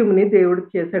వాక్యూమ్ని దేవుడు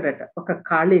చేశాడట, ఒక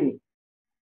ఖాళీని.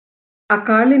 ఆ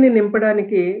ఖాళీని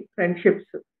నింపడానికి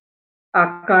ఫ్రెండ్షిప్స్, ఆ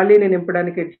ఖాళీని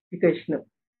నింపడానికి ఎడ్యుకేషన్.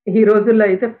 ఈ రోజుల్లో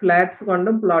అయితే ఫ్లాట్స్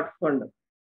కొనడం, ప్లాట్స్ కొనడం.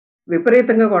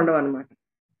 విపరీతంగా కొనడం అనమాట.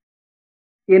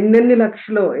 ఎన్నెన్ని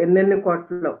లక్షలో, ఎన్నెన్ని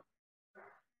కోట్లలో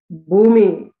భూమి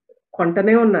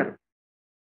కొంటనే ఉన్నారు.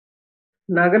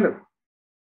 నగలు,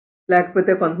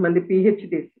 లేకపోతే కొంతమంది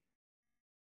పీహెచ్‌డీస్,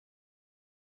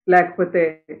 లేకపోతే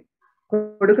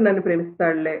కొడుకు నన్ను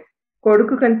ప్రేమిస్తాడులే,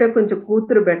 కొడుకు కంటే కొంచెం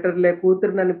కూతురు బెటర్‌లే,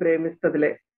 కూతురు నన్ను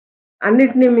ప్రేమిస్తదిలే,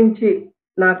 అన్నిటిని మించి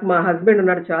నాకు మా హస్బెండ్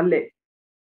ఉన్నాడు చాలులే.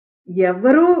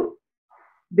 ఎవరు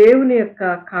దేవుని యొక్క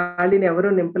ఖాళీని ఎవరు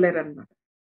నింపలేరన్నమాట.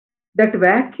 That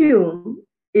vacuum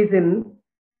is in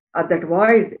that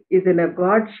void is in a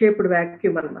God shaped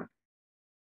vacuum అన్నమాట.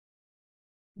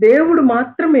 దేవుడు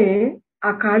మాత్రమే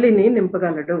ఆ ఖాళీని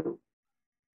నింపగలడు.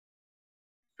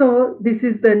 So this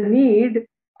is the need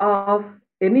of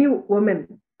any women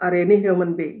or any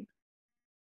human being.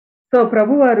 So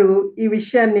ప్రభువారు ఈ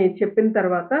విషయాన్ని చెప్పిన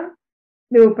తర్వాత,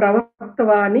 నువ్వు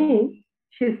ప్రవక్తవా అని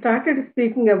she started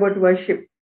speaking about worship.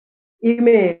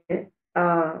 ఈమె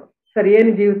సరియైన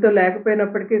జీవితం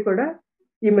లేకపోయినప్పటికీ కూడా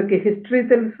ఈమెకి హిస్టరీ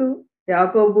తెలుసు,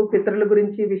 యాకోబు పితరుల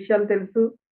గురించి విషయాలు తెలుసు,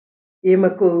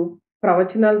 ఈమెకు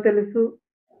ప్రవచనాలు తెలుసు,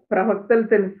 ప్రవక్తలు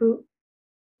తెలుసు,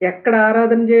 ఎక్కడ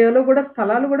ఆరాధన చేయాలో కూడా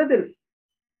స్థలాలు కూడా తెలుసు.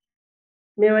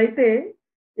 మేమైతే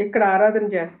ఇక్కడ ఆరాధన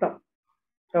చేస్తాం,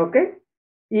 ఓకే,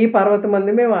 ఈ పర్వతం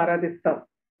మంది మేము ఆరాధిస్తాం,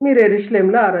 మీరు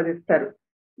యెరూషలేములో ఆరాధిస్తారు.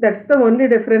 దట్స్ ద ఓన్లీ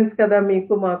డిఫరెన్స్ కదా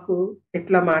మీకు మాకు.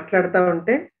 ఇట్లా మాట్లాడుతూ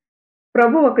ఉంటే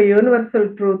ప్రభు ఒక యూనివర్సల్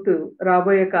ట్రూత్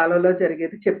రాబోయే కాలంలో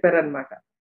జరిగేది చెప్పారనమాట.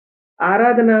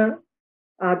 ఆరాధన,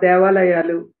 ఆ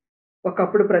దేవాలయాలు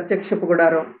ఒకప్పుడు ప్రత్యక్షపు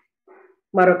గుడారం,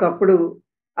 మరొకప్పుడు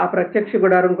ఆ ప్రత్యక్ష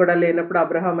గుడారం కూడా లేనప్పుడు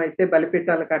అబ్రహాం అయితే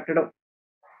బలిపీఠాలు కట్టడం,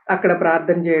 అక్కడ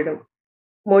ప్రార్థన చేయడం,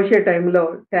 మోషే టైంలో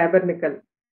టాబర్నికల్,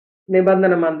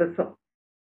 నిబంధన మందసం,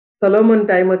 సొలొమోన్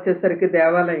టైం వచ్చేసరికి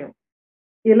దేవాలయం,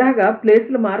 ఇలాగా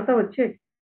ప్లేసులు మారుతా వచ్చాయి.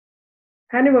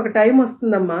 కానీ ఒక టైం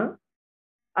వస్తుందమ్మా,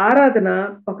 ఆరాధన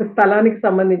ఒక స్థలానికి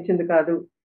సంబంధించింది కాదు.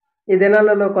 ఈ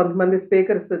దినాలలో కొంతమంది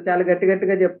స్పీకర్స్ చాలా గట్టి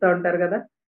గట్టిగా చెప్తా ఉంటారు కదా,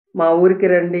 మా ఊరికి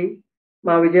రండి,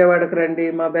 మా విజయవాడకు రండి,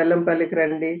 మా బెల్లంపల్లికి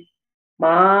రండి,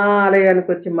 మా ఆలయానికి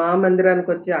వచ్చి, మా మందిరానికి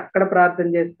వచ్చి అక్కడ ప్రార్థన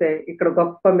చేస్తే ఇక్కడ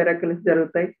గొప్ప మిరకిల్స్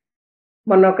జరుగుతాయి.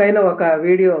 మొన్నొకైనా ఒక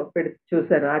వీడియో పెట్టి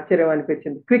చూశాను, ఆశ్చర్యం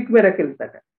అనిపించింది. క్విక్ మిరకిల్స్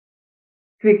అట,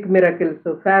 క్విక్ మిరకిల్స్,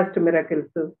 ఫాస్ట్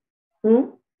మిరకిల్స్.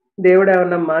 దేవుడు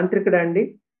ఏమన్నా మాంత్రికుడా అండి?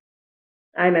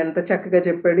 ఆయన ఎంత చక్కగా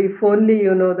చెప్పాడు, if only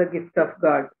you know the gift of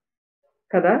God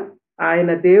కదా,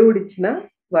 ఆయన దేవుడిచ్చిన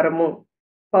వరము.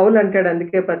 పౌలు అంటాడు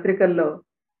అందుకే పత్రికల్లో,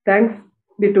 thanks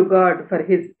B to God for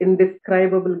his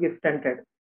indescribable gift అంటాడు.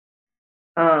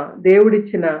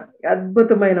 దేవుడిచ్చిన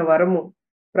అద్భుతమైన వరము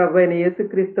ప్రభువైన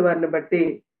యేసుక్రీస్తు వారిని బట్టి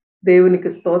దేవునికి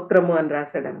స్తోత్రము అని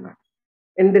రాశాడు అన్నమాట.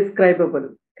 Indescribable,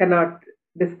 cannot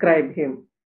describe him.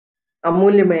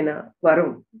 అమూల్యమైన వరం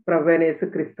ప్రభువైన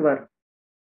యేసుక్రీస్తు వారు.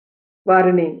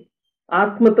 వారిని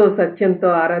ఆత్మతో సత్యంతో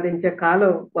ఆరాధించే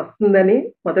కాలం వస్తుందని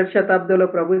మొదటి శతాబ్దంలో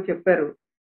ప్రభువు చెప్పారు,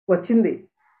 వచ్చింది.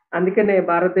 అందుకనే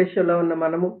భారతదేశంలో ఉన్న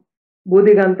మనము,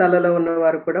 బూదిగంతాలలో ఉన్న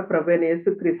వారు కూడా ప్రభువైన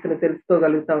యేసుక్రీస్తుని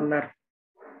తెలుసుకోగలుగుతా ఉన్నారు.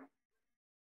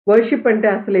 వర్షిప్ అంటే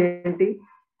అసలు ఏంటి,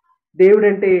 దేవుడు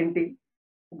అంటే ఏంటి,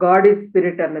 గాడ్ ఈజ్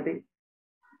స్పిరిట్ అన్నది.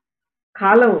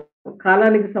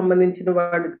 కాలానికి సంబంధించిన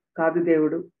వాడు కాదు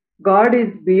దేవుడు. God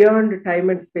is beyond time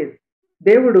and space.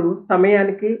 దేవుడు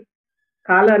సమయానికి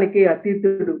కాలానికి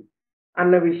అతీతుడు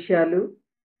అన్న విషయాలు.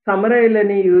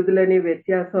 సమరయులని యూదులని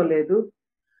వ్యత్యాసం లేదు.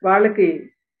 వాళ్ళకి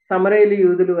సమరయులు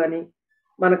యూదులు అని,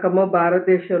 మనకమ్మో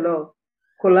భారతదేశంలో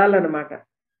కులాలన్నమాట,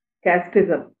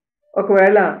 క్యాస్టిజం.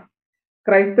 ఒకవేళ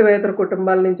క్రైస్తవేతర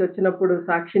కుటుంబాల నుంచి వచ్చినప్పుడు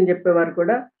సాక్ష్యం చెప్పేవారు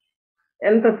కూడా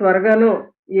ఎంత త్వరగానో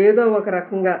ఏదో ఒక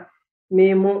రకంగా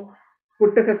మేము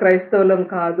పుట్టుక క్రైస్తవులం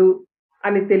కాదు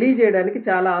అని తెలియజేయడానికి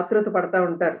చాలా ఆతృత పడతా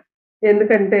ఉంటారు.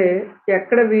 ఎందుకంటే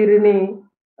ఎక్కడ వీరిని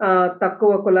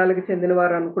తక్కువ కులాలకు చెందిన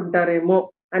వారు అనుకుంటారేమో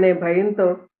అనే భయంతో,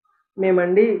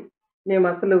 మేము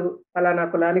అసలు ఫలానా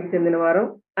కులానికి చెందిన వారం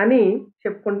అని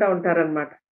చెప్పుకుంటా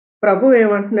ఉంటారనమాట. ప్రభు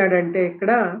ఏమంటున్నాడంటే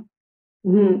ఇక్కడ,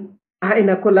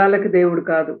 ఆయన కులాలకు దేవుడు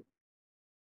కాదు,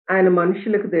 ఆయన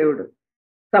మనుషులకు దేవుడు.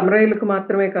 సమరయులకు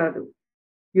మాత్రమే కాదు,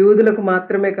 యూదులకు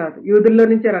మాత్రమే కాదు. యూదుల్లో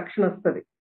నుంచే రక్షణ వస్తుంది,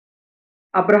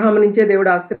 అబ్రహాము నుంచే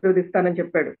దేవుడు ఆశీర్వదిస్తానని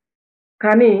చెప్పాడు.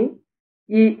 కానీ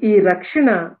ఈ రక్షణ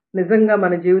నిజంగా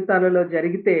మన జీవితాలలో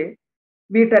జరిగితే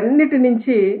వీటన్నిటి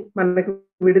నుంచి మనకు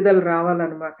విడుదల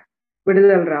రావాలన్నమాట,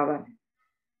 విడుదల రావాలి.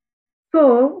 సో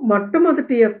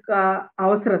మొట్టమొదటి యొక్క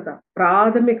అవసరత,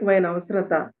 ప్రాథమికమైన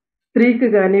అవసరత, స్త్రీకి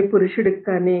కానీ పురుషుడికి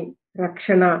కానీ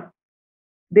రక్షణ.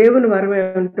 దేవుని వరం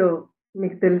ఏమిటో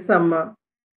మీకు తెలుసమ్మా?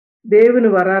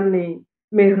 దేవుని వరాన్ని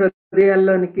మీ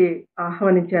హృదయాల్లోనికి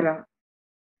ఆహ్వానించారా?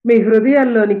 మీ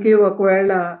హృదయాల్లోనికి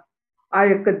ఒకవేళ ఆ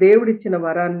యొక్క దేవుడిచ్చిన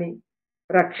వరాన్ని,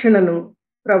 రక్షణను,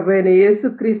 ప్రభువైన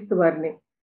యేసుక్రీస్తు వారిని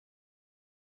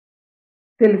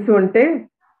తెలిసి ఉంటే,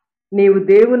 నీవు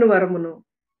దేవుని వరమును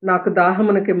నాకు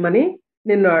దాహమునకిమ్మని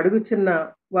నిన్ను అడుగుచున్న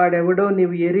వాడెవడో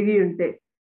నీవు ఎరిగి ఉంటే,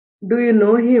 do you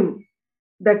know him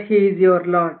that he is your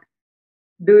lord?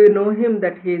 Do you know him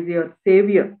that he is your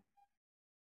saviour?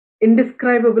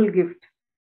 Indescribable gift.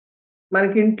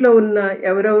 మనకి ఇంట్లో ఉన్న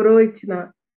ఎవరెవరో ఇచ్చిన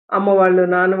అమ్మ వాళ్ళు,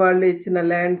 నాన్న వాళ్ళు ఇచ్చిన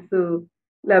ల్యాండ్స్,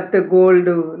 లేకపోతే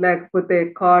గోల్డ్, లేకపోతే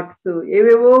కార్డ్స్,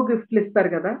 ఏవేవో గిఫ్ట్లు ఇస్తారు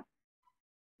కదా.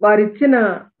 వారిచ్చిన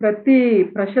ప్రతి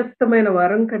ప్రశస్తమైన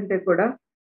వరం కంటే కూడా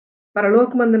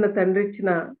పరలోకమందున తండ్రి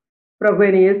ఇచ్చిన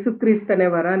ప్రభువైన యేసుక్రీస్తు అనే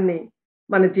వరాన్ని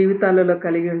మన జీవితాలలో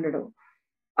కలిగి ఉండడం,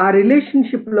 ఆ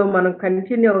రిలేషన్షిప్లో మనం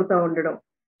కంటిన్యూ అవుతా ఉండడం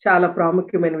చాలా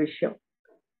ప్రాముఖ్యమైన విషయం.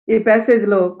 ఈ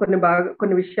ప్యాసేజ్లో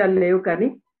కొన్ని విషయాలు లేవు, కానీ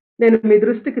నేను మీ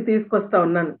దృష్టికి తీసుకొస్తా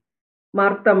ఉన్నాను.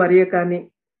 మార్తా మరియ కానీ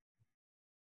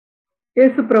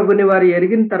యేసు ప్రభుని వారు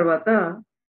ఎరిగిన తర్వాత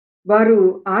వారు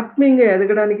ఆత్మీయంగా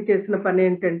ఎదగడానికి చేసిన పని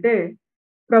ఏంటంటే,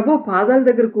 ప్రభు పాదాల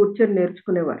దగ్గర కూర్చొని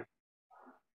నేర్చుకునేవారు.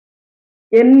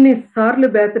 ఎన్నిసార్లు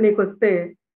బేతనీకి వస్తే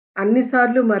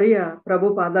అన్నిసార్లు మరియ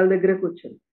ప్రభు పాదాల దగ్గరే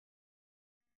కూర్చుంది.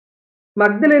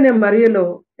 మగ్దలేనే మరియలో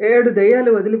 7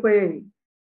 దెయ్యాలు వదిలిపోయాయి.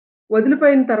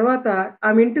 వదిలిపోయిన తర్వాత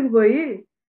ఆమె ఇంటికి పోయి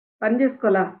పని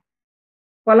చేసుకోలా,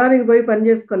 పొలానికి పోయి పని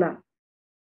చేసుకోలా.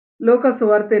 లూకా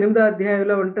సువార్త 8వ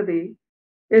అధ్యాయంలో ఉంటది.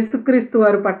 యేసుక్రీస్తు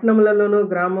వారు పట్టణములలోను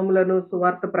గ్రామములను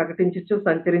సువార్త ప్రకటించుచు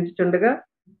సంచరించుచుండగా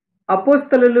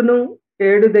అపోస్తలులను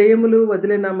 7 దెయ్యములు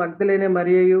వదిలిన మగ్దలేనే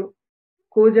మరియయు,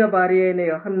 కూజ భార్య అయిన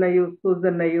యోహన్నయు,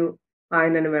 సూజన్నయు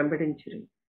ఆయనను వెంబడించిరి.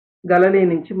 గలిలయ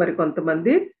నుంచి మరి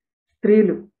కొంతమంది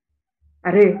స్త్రీలు.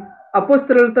 అరే,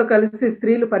 అపోస్తలులతో కలిసి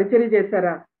స్త్రీలు పరిచర్య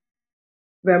చేశారా?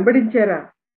 వెంబడించారా?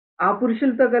 ఆ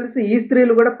పురుషులతో కలిసి ఈ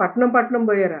స్త్రీలు కూడా పట్టణం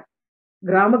పోయారా?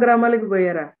 గ్రామాలకు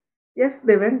పోయారా? Yes,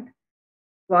 they went.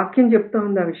 వాక్యం చెప్తా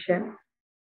ఉంది ఆ విషయాన్ని.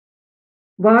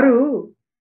 వారు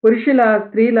పురుషుల,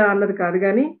 స్త్రీల అన్నది కాదు,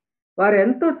 కానీ వారు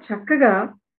ఎంతో చక్కగా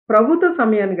ప్రభుతో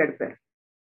సమయాన్ని గడిపారు.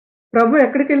 ప్రభు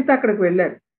ఎక్కడికి వెళ్తే అక్కడికి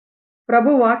వెళ్ళారు.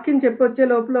 ప్రభు వాక్యం చెప్పొచ్చే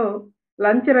లోపల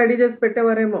లంచ్ రెడీ చేసి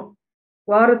పెట్టేవారేమో.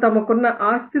 వారు తమకున్న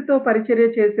ఆస్తితో పరిచర్య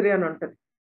చేసిరి అని ఉంటుంది.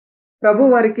 ప్రభు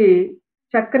వారికి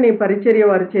చక్కని పరిచర్య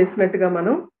వారు చేసినట్టుగా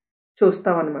మనం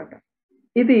చూస్తాం అన్నమాట.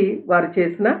 ఇది వారు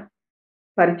చేసిన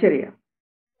పరిచర్య.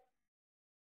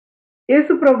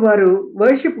 యేసు ప్రభు వారు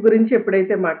వర్షిప్ గురించి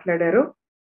ఎప్పుడైతే మాట్లాడారో,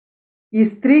 ఈ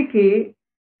స్త్రీకి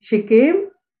she came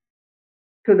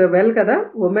to the well కదా,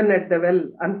 ఉమెన్ అట్ ద వెల్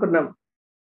అనుకున్నాం.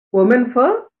 ఉమెన్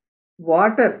ఫర్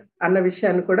వాటర్ అన్న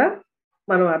విషయాన్ని కూడా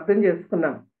మనం అర్థం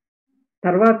చేసుకున్నాం.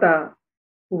 తర్వాత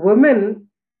women,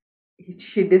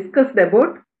 she discussed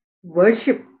about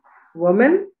worship,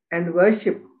 women and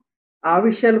worship, ఆ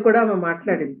విషయాలు కూడా ఆమె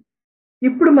మాట్లాడింది.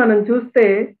 ఇప్పుడు మనం చూస్తే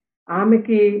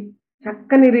ఆమెకి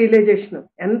చక్కని రియలైజేషన్.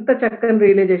 ఎంత చక్కని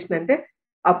రియలైజేషన్ అంటే,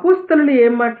 అపోస్తలులు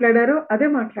ఏం మాట్లాడారో అదే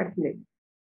మాట్లాడుతుంది.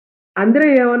 అందరూ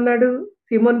ఏమన్నాడు?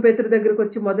 సీమోన్ పేతురు దగ్గరికి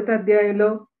వచ్చి 1వ అధ్యాయంలో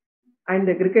ఆయన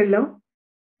దగ్గరికి వెళ్ళాం,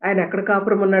 ఆయన ఎక్కడ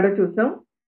కాపురం ఉన్నాడో చూసాం,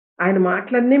 ఆయన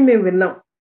మాటలన్నీ మేము విన్నాం.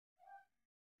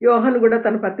 యోహాను కూడా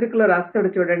తన పత్రికలో రాస్తాడు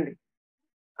చూడండి,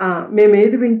 మేము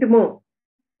ఏది వింటుమో,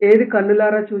 ఏది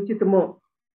కన్నులారా చూచితుమో,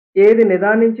 ఏది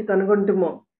నిదానించి కనుగొంటుమో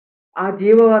ఆ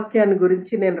జీవవాక్యాన్ని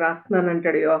గురించి నేను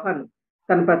రాస్తున్నానంటాడు యోహాను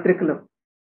తన పత్రికలో.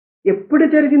 ఎప్పుడు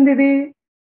జరిగింది ఇది?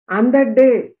 On that day,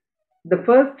 the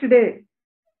first day.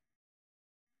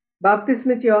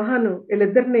 బాప్తిస్మిచ్చి యోహాను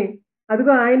వీళ్ళిద్దరిని,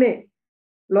 అదిగో ఆయనే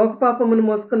లోకపాపమును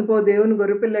మోసుకొని పో దేవుని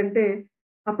గొర్రెపిల్లంటే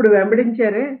అప్పుడు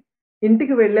వెంబడించారే,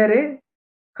 ఇంటికి వెళ్ళారే,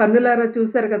 కన్నులారా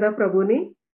చూశారు కదా ప్రభుని,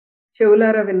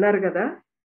 చెవులారా విన్నారు కదా,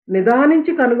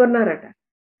 నిదానించి కనుగొన్నారట.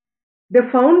 They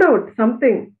found out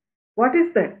something. What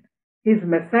is that? He's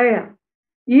మెస్సాయా.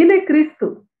 ఈయనే క్రీస్తు,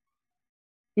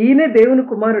 ఈయనే దేవుని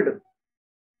కుమారుడు,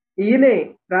 ఈయనే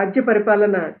రాజ్య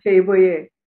పరిపాలన చేయబోయే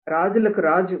రాజులకు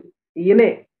రాజు,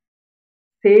 ఈయనే.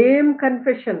 Same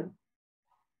confession.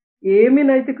 ఏమీ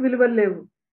నైతిక విలువలు లేవు,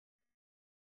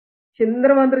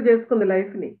 చిందరవందర చేసుకుంది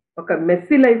లైఫ్ని. ఒక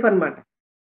మెస్సీ లైఫ్ అన్నమాట.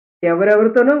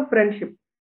 ఎవరెవరితోనో ఫ్రెండ్షిప్,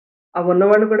 అవి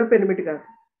ఉన్నవాళ్ళు కూడా పెనిమిటి కాదు.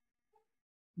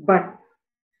 బట్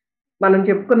మనం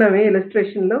చెప్పుకున్నామే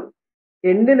ఇలస్ట్రేషన్లో,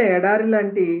 ఎండిన ఎడారి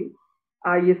లాంటి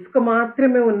ఆ ఇసుక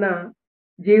మాత్రమే ఉన్న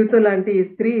జీవితం లాంటి ఈ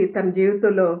స్త్రీ తన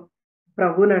జీవితంలో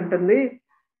ప్రభువుని అంటుంది,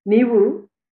 నీవు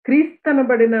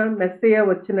క్రీస్తనబడిన మెస్సయ్య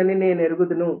వచ్చునని నేను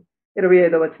ఎరుగుదును.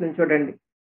 25వ వచనం చూడండి.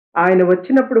 ఆయన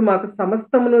వచ్చినప్పుడు మాకు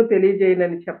సమస్తమును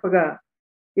తెలియజేయనని చెప్పగా,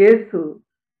 యేసు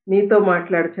నీతో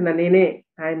మాట్లాడుచున్న నేనే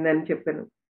ఆయన అని చెప్పాను.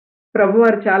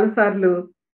 ప్రభువారు చాలాసార్లు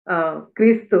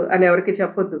క్రీస్తు అని ఎవరికి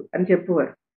చెప్పొద్దు అని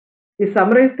చెప్పేవారు. ఈ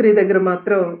సమరయ స్త్రీ దగ్గర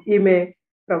మాత్రం ఈమె,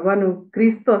 ప్రభువా నువ్వు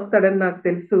క్రీస్తు వస్తాడని నాకు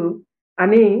తెలుసు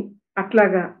అని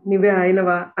అట్లాగా నువ్వే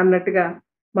ఆయనవా అన్నట్టుగా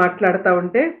మాట్లాడుతా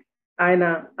ఉంటే ఆయన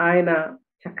ఆయన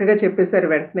చక్కగా చెప్పేశారు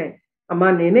వెంటనే, అమ్మా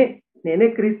నేనే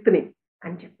క్రీస్తుని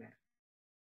అని చెప్పారు.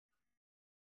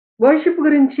 వర్షిప్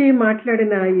గురించి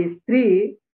మాట్లాడిన ఈ స్త్రీ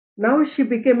now she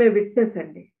became a witness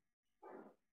అండి.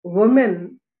 Women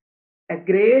a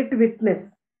great witness.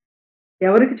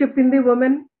 ఎవరికి చెప్పింది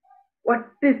ఉమెన్?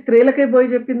 వట్టి స్త్రీలకే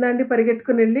పోయి చెప్పిందా అండి?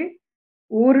 పరిగెట్టుకుని వెళ్ళి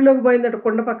ఊరిలోకి పోయిందట,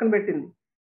 కొండ పక్కన పెట్టింది.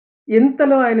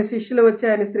 ఇంతలో ఆయన శిష్యులు వచ్చి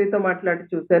ఆయన స్త్రీతో మాట్లాడి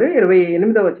చూశారు.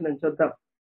 28వ వచనం చూద్దాం.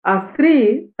 ఆ స్త్రీ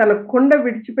తన కుండ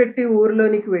విడిచిపెట్టి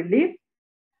ఊరిలోనికి వెళ్ళి,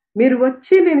 మీరు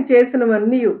వచ్చి నేను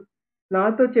చేసినవన్నీ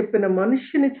నాతో చెప్పిన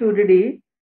మనుష్యుని చూడుడి,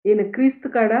 ఈయన క్రీస్తు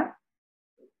కాడా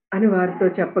అని వారితో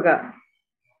చెప్పగా,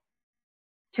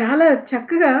 చాలా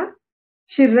చక్కగా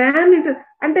షీ ర్యాన్ ఇంటు,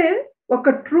 అంటే ఒక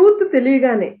ట్రూత్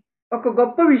తెలియగానే, ఒక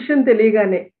గొప్ప విషయం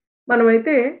తెలియగానే,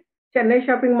 మనమైతే చెన్నై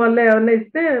షాపింగ్ మాల్‌లో ఏమన్నా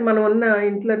ఇస్తే మనం ఉన్న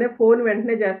ఇంట్లోనే ఫోన్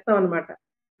వెంటనే చేస్తాం అనమాట.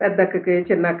 పెద్దక్కకి,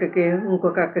 చిన్నక్కకి,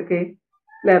 ఇంకొక అక్కకి,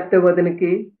 లేకపోతే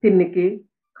వదినకి, పిన్నికి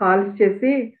కాల్స్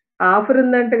చేసి ఆఫర్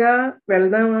ఉందంటగా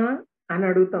వెళ్దామా అని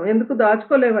అడుగుతాం. ఎందుకు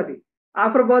దాచుకోలేమది.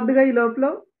 ఆఫర్ పోద్దిగా ఈ లోపల.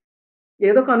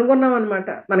 ఏదో కనుగొన్నాం అనమాట.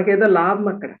 మనకేదో లాభం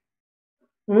అక్కడ.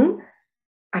 హ్మ్.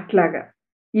 అట్లాగా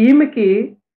ఈమెకి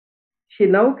she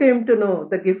now came to know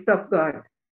the gift of God.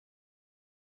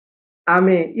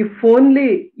 ఆమె if only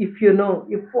you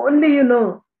know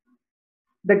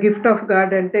the gift of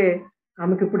God అంటే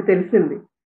ఆమెకిప్పుడు తెలిసింది.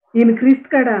 ఈయన క్రీస్తు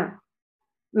కాడా?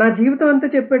 నా జీవితం అంతా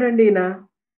చెప్పాడండి ఈయన.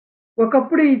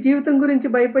 ఒకప్పుడు ఈ జీవితం గురించి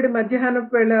భయపడి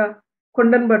మధ్యాహ్నపు వేళ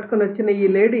కుండను పట్టుకొని వచ్చిన ఈ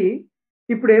లేడీ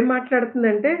ఇప్పుడు ఏం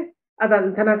మాట్లాడుతుందంటే,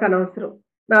 అదంతా నాకు అనవసరం.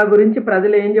 నా గురించి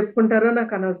ప్రజలు ఏం చెప్పుకుంటారో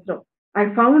నాకు అనవసరం. I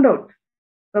found out.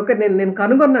 ఓకే, నేను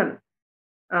కనుగొన్నాను.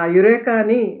 యురేకా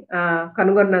అని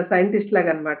కనుగొన్న సైంటిస్ట్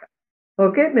లాగా అనమాట.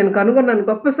 ఓకే, నేను కనుగొన్నాను,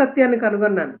 గొప్ప సత్యాన్ని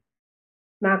కనుగొన్నాను.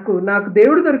 నాకు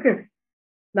దేవుడు దొరికాడు.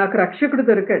 నాకు రక్షకుడు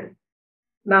దొరికాడు.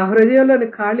 నా హృదయంలోని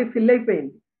ఖాళీ ఫిల్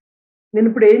అయిపోయింది. నేను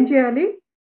ఇప్పుడు ఏం చేయాలి?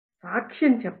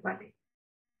 సాక్ష్యం చెప్పాలి.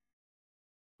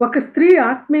 ఒక స్త్రీ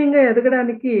ఆత్మీయంగా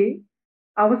ఎదగడానికి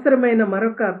అవసరమైన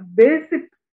మరొక basic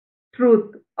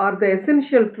truth or the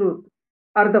essential truth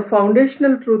or the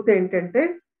foundational truth ఏంటంటే,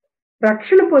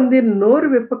 రక్షణ పొంది నోరు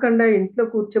విప్పకుండా ఇంట్లో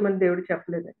కూర్చోమని దేవుడు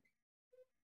చెప్పలేదండి.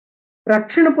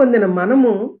 రక్షణ పొందిన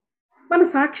మన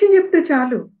సాక్ష్యం చెప్తే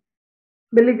చాలు.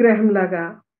 బిల్లీ గ్రాహం లాగా,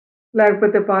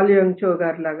 లేకపోతే పాల్ యంగ్ చో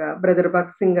గారి లాగా, బ్రదర్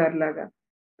భగత్ సింగ్ గారి లాగా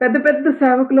పెద్ద పెద్ద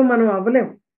సేవకులు మనం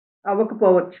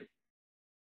అవ్వకపోవచ్చు.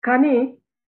 కానీ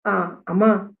అమ్మా,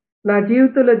 నా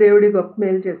జీవితంలో దేవుడి గొప్ప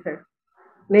మేలు చేశాడు.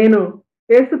 నేను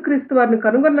యేసుక్రీస్తు వారిని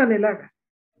కనుగొన్నాను ఇలాగా.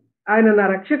 ఆయన నా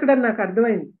రక్షకుడని నాకు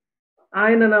అర్థమైంది.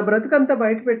 ఆయన నా బ్రతుకంతా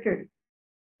బయటపెట్టాడు.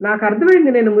 నాకు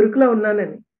అర్థమైంది నేను మురికిలో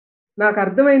ఉన్నానని. నాకు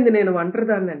అర్థమైంది నేను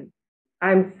ఒంటరిదాన్నని.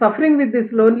 I'm suffering with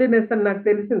this loneliness అని నాకు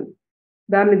తెలిసింది.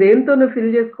 దాన్ని దేనితోనూ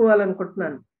ఫిల్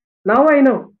చేసుకోవాలనుకుంటున్నాను. Now I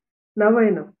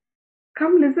know.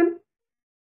 Come listen,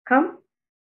 come.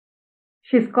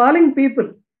 She is calling people.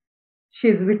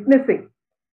 She is witnessing.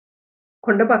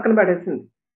 కొండ పక్కన పడేసింది.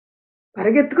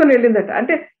 పరిగెత్తుకొని వెళ్ళిందట.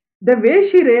 అంటే ద వే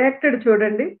షీ రియాక్టెడ్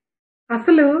చూడండి.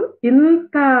 అసలు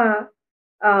ఇంత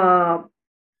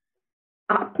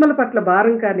ఆత్మల పట్ల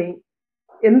భారం కానీ,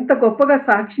 ఎంత గొప్పగా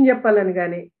సాక్ష్యం చెప్పాలని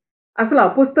కానీ అసలు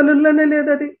అపోస్తలుల్లోనే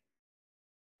లేదది.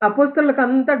 అపోస్తలులకు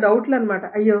అంతా డౌట్లు అనమాట.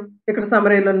 అయ్యో, ఇక్కడ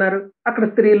సమరయులు ఉన్నారు, అక్కడ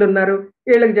స్త్రీలు ఉన్నారు,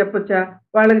 వీళ్ళకి చెప్పొచ్చా,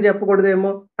 వాళ్ళకి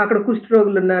చెప్పకూడదేమో, అక్కడ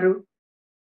కుష్ఠరోగులు ఉన్నారు.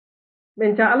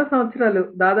 మేము చాలా సంవత్సరాలు,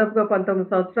 దాదాపుగా 19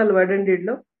 సంవత్సరాలు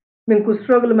వడండిలో మేము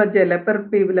కుష్ఠరోగుల మధ్య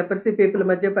లెపర్సీ పీపుల్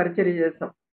మధ్య పరిచర్య చేసాం.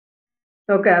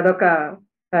 ఓకే, అదొక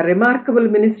remarkable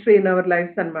ministry in our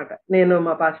lifes అనమాట. నేను,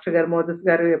 మా పాస్టర్ గారు, మోదస్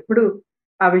గారు ఎప్పుడు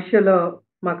ఆ విషయంలో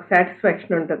మాకు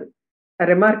సాటిస్ఫాక్షన్ ఉంటుంది.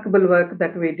 Remarkable work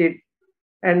that we did,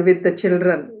 and with the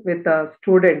children, with the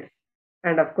students,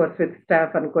 and of course with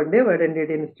staff అనుకోండి, వర్డ్ అండ్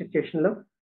డీడ్ ఇన్స్టిట్యూషన్లో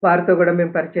వారితో కూడా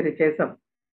మేము పరిచర్య చేసాం.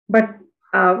 But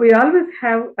we always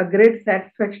have a great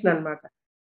satisfaction అనమాట.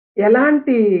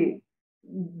 ఎలాంటి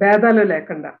భేదాలు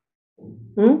లేకుండా,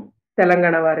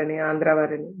 తెలంగాణ వారిని, ఆంధ్ర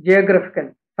వారిని, జియోగ్రఫికల్,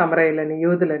 సమరయులని,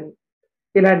 యూదులని,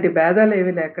 ఇలాంటి భేదాలు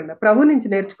ఏమీ లేకుండా ప్రభు నుంచి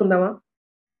నేర్చుకుందామా?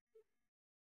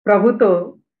 ప్రభుతో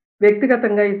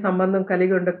వ్యక్తిగతంగా ఈ సంబంధం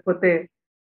కలిగి ఉండకపోతే,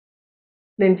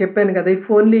 నేను చెప్పాను కదా, if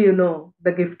only you know the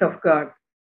gift of God,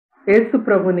 యేసు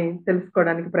ప్రభుని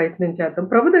తెలుసుకోవడానికి ప్రయత్నం చేద్దాం.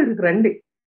 ప్రభు దగ్గరికి రండి.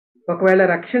 ఒకవేళ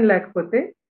రక్షణ లేకపోతే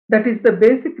that is the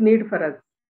basic need for us.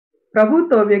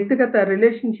 ప్రభుతో వ్యక్తిగత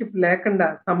రిలేషన్షిప్ లేకుండా,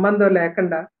 సంబంధం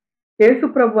లేకుండా, యేసు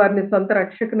ప్రభు వారిని సొంత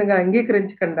రక్షకునిగా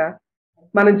అంగీకరించకుండా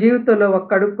మన జీవితంలో ఒక్క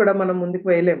అడుగు కూడా మనం ముందుకు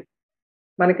వేయలేం.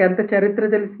 మనకి ఎంత చరిత్ర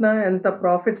తెలిసినా, ఎంత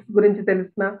ప్రాఫిట్స్ గురించి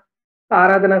తెలిసినా,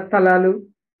 ఆరాధనా స్థలాలు,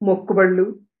 మొక్కుబళ్ళు,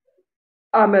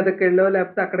 ఆ మీదకెళ్ళో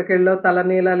లేకపోతే అక్కడికెళ్ళో తల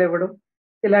నీలాలు ఇవ్వడం,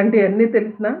 ఇలాంటివన్నీ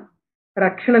తెలిసినా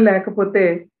రక్షణ లేకపోతే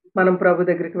మనం ప్రభు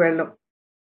దగ్గరికి వెళ్ళం.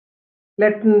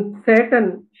 Let Satan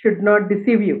should not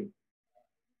deceive you.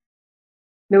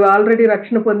 నువ్వు ఆల్రెడీ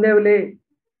రక్షణ పొందేవులే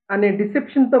అనే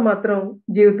డిసెప్షన్తో మాత్రం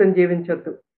జీవితం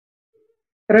జీవించొద్దు.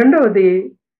 రెండవది,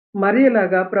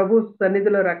 మరియలాగా ప్రభు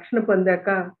సన్నిధిలో రక్షణ పొందాక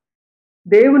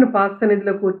దేవుని పాద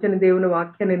సన్నిధిలో కూర్చొని దేవుని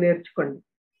వాక్యాన్ని నేర్చుకోండి.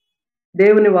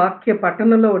 దేవుని వాక్య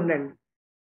పఠనంలో ఉండండి.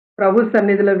 ప్రభు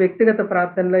సన్నిధిలో వ్యక్తిగత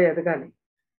ప్రార్థనలో ఎదగాలి.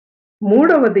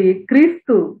 మూడవది,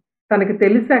 క్రీస్తు తనకి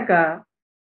తెలిసాక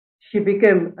she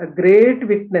became a great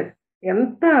witness.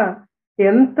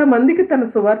 ఎంత మందికి తన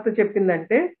సువార్త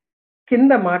చెప్పిందంటే,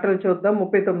 కింద మాటలు చూద్దాం.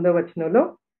 39వ వచనంలో,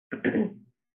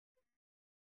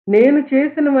 నేను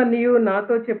చేసినవన్నీ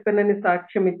నాతో చెప్పనని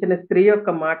సాక్ష్యం ఇచ్చిన స్త్రీ యొక్క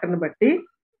మాటను బట్టి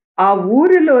ఆ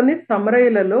ఊరిలోని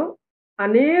సమరయులలో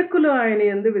అనేకులు ఆయన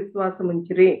యందు విశ్వాసం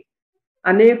ఉంచిరి.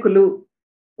 అనేకులు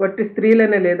వట్టి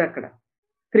స్త్రీలనే లేదు అక్కడ.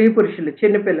 స్త్రీ పురుషులు,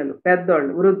 చిన్నపిల్లలు,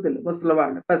 పెద్దోళ్ళు, వృద్ధులు,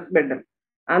 ముసలివాళ్ళు, పసిబిడ్డలు,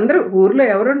 అందరూ. ఊర్లో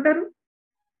ఎవరుంటారు?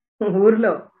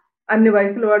 ఊర్లో అన్ని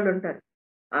వయసుల వాళ్ళు ఉంటారు.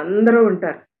 అందరూ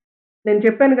ఉంటారు. నేను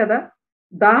చెప్పాను కదా,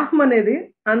 దాహం అనేది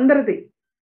అందరిది,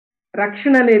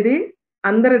 రక్షణ అనేది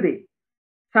అందరిది,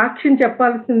 సాక్ష్యం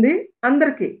చెప్పాల్సింది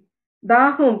అందరికీ.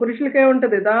 దాహం పురుషులకే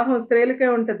ఉంటది, దాహం స్త్రీలకే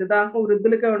ఉంటది, దాహం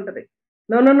వృద్ధులకే ఉంటది.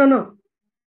 No no no no,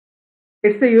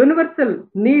 it's a universal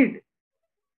need.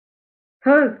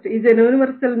 Thirst is a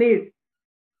universal need.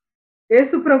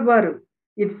 యేసు ప్రభు వారు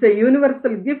it's a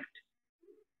universal gift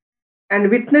and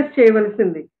witness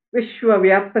చేయవలసింది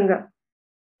విశ్వవ్యాప్తంగా.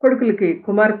 కొడుకులకి,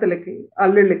 కుమార్తెలకి,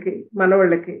 అల్లుళ్ళకి,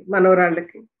 మనవళ్ళకి,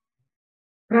 మనవరాళ్ళకి,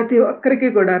 ప్రతి ఒక్కరికి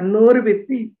కూడా నోరు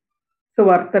విప్పి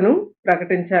సువార్తను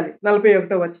ప్రకటించాలి.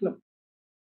 41వ వచనం,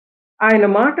 ఆయన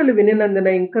మాటలు వినినందున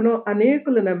ఇంకనూ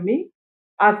అనేకులు నమ్మి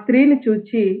ఆ స్త్రీని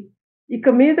చూచి, ఇక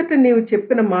మీదట నీవు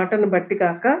చెప్పిన మాటను బట్టి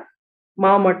కాక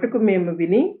మా మట్టుకు మేము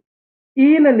విని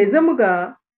ఈయన నిజముగా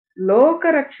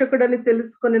లోకరక్షకుడని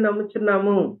తెలుసుకొని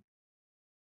నమ్ముచున్నాము.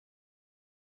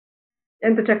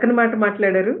 ఎంత చక్కని మాట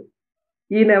మాట్లాడారు.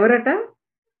 ఈయన ఎవరట?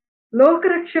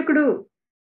 లోకరక్షకుడు.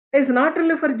 Is not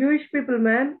only for Jewish people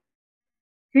man,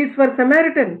 he's for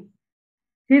Samaritan,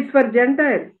 he's for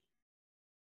Gentiles,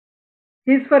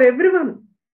 he's for everyone,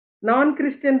 non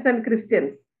Christians and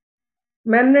Christians,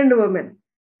 men and women,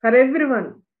 for everyone.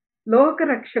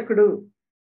 లోకరక్షకుడు.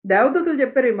 దేవదూతలు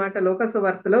చెప్పారు ఈ మాట లోక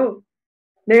సువార్తలో.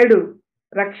 నేడు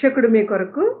రక్షకుడు మీ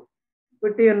కొరకు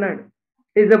పుట్టి ఉన్నాడు.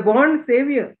 Is a bond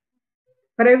saviour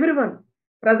for everyone.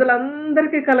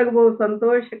 ప్రజలందరికీ కలగబో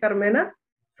సంతోషకరమైన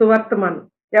సువర్తమానం.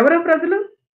 ఎవరో ప్రజలు?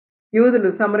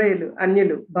 యూదులు, సమరయులు,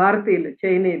 అన్యులు, భారతీయులు,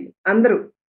 చైనీయులు, అందరూ.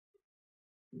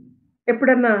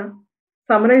 ఎప్పుడన్నా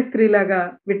సమరయ స్త్రీలాగా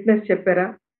విట్నెస్ చెప్పారా?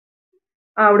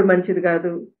 ఆవిడ మంచిది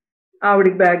కాదు,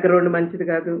 ఆవిడికి బ్యాక్గ్రౌండ్ మంచిది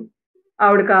కాదు,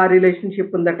 ఆవిడకి ఆ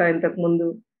రిలేషన్షిప్ ఉందట ఇంతకు ముందు.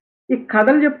 ఈ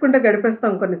కథలు చెప్పుకుంటే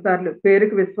గడిపేస్తాం కొన్నిసార్లు.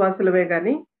 పేరుకి విశ్వాసులమే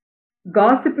కానీ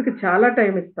గాసిప్కి చాలా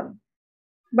టైం ఇస్తాం.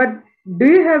 But do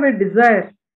you have a desire,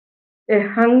 a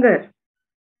hunger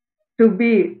to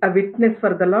be a witness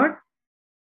for the lord?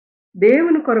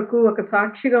 దేవుని కొరకు ఒక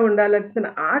సాక్షిగా ఉండాల్సిన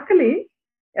ఆకలి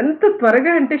ఎంత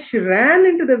త్వరగా అంటే, she Ryan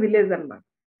in to the village అనమాట.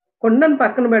 కొండను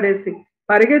పక్కన పడేసి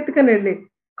పరిగెత్తుకని వెళ్ళి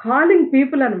కాలింగ్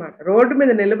పీపుల్ అనమాట. రోడ్డు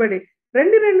మీద నిలబడి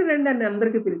రండి రండి రండి అని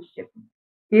అందరికీ పిలిచి చెప్పింది.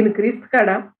 ఈయన క్రీస్తు కాడ.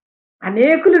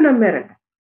 అనేకులు నమ్మారట.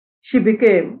 షీ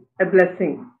బికేమ్ ఎ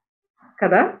బ్లెస్సింగ్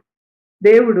కదా.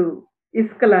 దేవుడు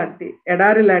ఇసుక లాంటి,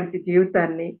 ఎడారి లాంటి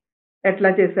జీవితాన్ని ఎట్లా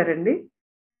చేశారండి?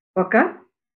 ఒక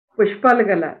పుష్పాలు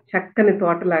గల చక్కని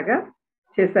తోటలాగా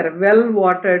చేశారు. Well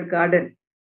watered garden.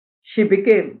 She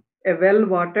became a well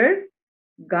watered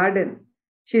garden.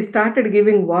 She started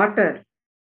giving water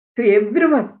to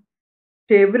everyone,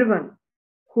 to everyone.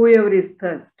 whoever is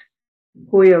thirst,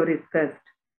 whoever is thirst.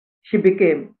 She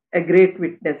became a great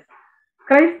witness.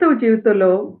 క్రైస్తవ జీవితంలో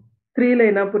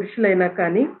స్త్రీలైనా పురుషులైనా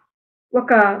కానీ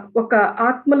ఒక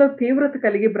ఆత్మలో తీవ్రత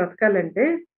కలిగి బ్రతకాలంటే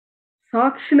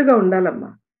సాక్షులుగా ఉండాలమ్మా.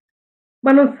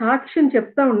 మనం సాక్ష్యం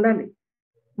చెప్తా ఉండాలి.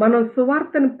 మనం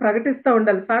సువార్తను ప్రకటిస్తూ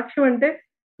ఉండాలి. సాక్ష్యం అంటే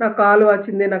నాకు కాలు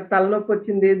వచ్చింది, నాకు తలనొప్పి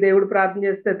వచ్చింది, దేవుడు ప్రార్థన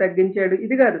చేస్తే తగ్గించాడు,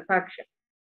 ఇది కాదు సాక్ష్యం.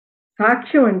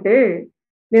 సాక్ష్యం అంటే,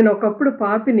 నేను ఒకప్పుడు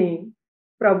పాపిని,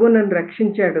 ప్రభు నన్ను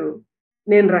రక్షించాడు,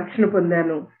 నేను రక్షణ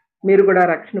పొందాను, మీరు కూడా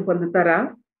రక్షణ పొందుతారా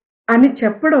అని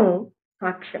చెప్పడం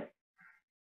సాక్ష్యం.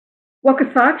 ఒక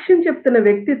సాక్ష్యం చెప్తున్న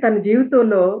వ్యక్తి తన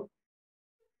జీవితంలో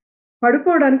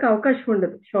పడిపోవడానికి అవకాశం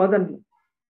ఉండదు శోధనలు.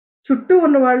 చుట్టూ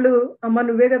ఉన్న వాళ్ళు, అమ్మ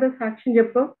నువ్వే కదా సాక్ష్యం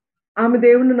చెప్పావు, ఆమె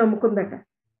దేవుణ్ణి నమ్ముకుందట,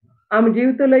 ఆమె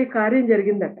జీవితంలో ఈ కార్యం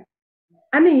జరిగిందట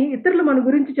అని ఇతరులు మన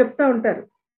గురించి చెప్తా ఉంటారు.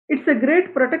 It's a great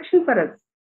protection for us.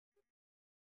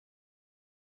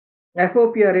 I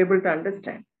hope you are able to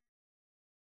understand.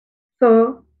 So,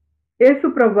 యేసు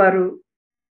ప్రభువారు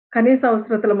కనీస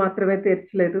అవసరతలు మాత్రమే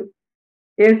తీర్చలేదు.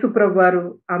 యేసు ప్రభువారు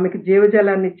ఆమెకి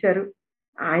జీవజలాన్ని ఇచ్చారు.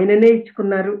 ఆయననే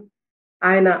ఇచ్చుకున్నారు.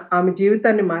 ఆయన ఆమె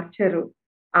జీవితాన్ని మార్చారు.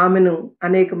 ఆమెను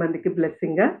అనేక మందికి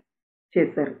బ్లెస్సింగ్‌గా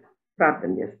చేశారు.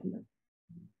 ప్రార్థన చేస్తున్నాను.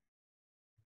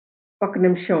 ఒక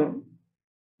నిమిషం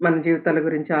మన జీవితాల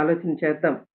గురించి ఆలోచన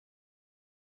చేద్దాం.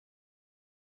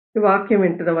 ఈ వాక్యం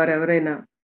వింటున్న వారెవరైనా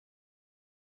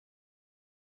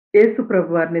యేసు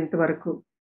ప్రభువారిని ఇంతవరకు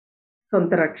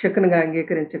సొంత రక్షకునిగా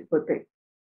అంగీకరించకపోతే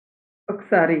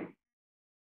ఒకసారి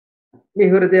మీ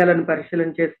హృదయాలను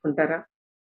పరిశీలన చేసుకుంటారా?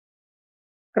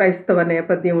 క్రైస్తవ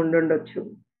నేపథ్యం ఉండుండొచ్చు.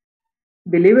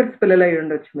 బిలీవర్స్ పిల్లలై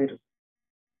ఉండొచ్చు మీరు.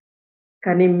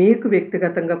 కానీ మీకు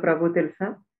వ్యక్తిగతంగా ప్రభువు తెలుసా?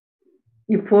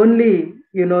 If only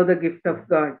you know the gift of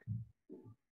God.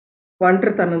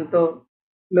 ఒంటరితనంతో,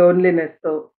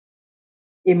 లోన్లీనెస్‌తో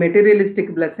ఈ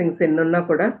మెటీరియలిస్టిక్ బ్లెస్సింగ్స్ ఎన్నున్నా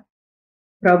కూడా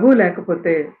ప్రభువు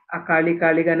లేకపోతే ఆ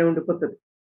ఖాళీగానే ఉండిపోతది.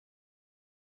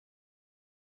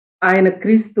 ఆయన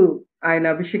క్రీస్తు, ఆయన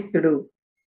అభిషిక్తుడు,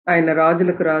 ఆయన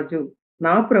రాజులకు రాజు,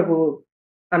 నా ప్రభువు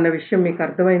అన్న విషయం మీకు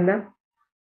అర్థమైందా?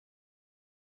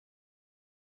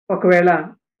 ఒకవేళ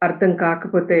అర్థం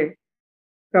కాకపోతే,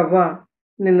 ప్రభువా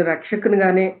నిన్ను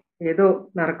రక్షకునిగానే ఏదో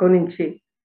నరకం నుంచి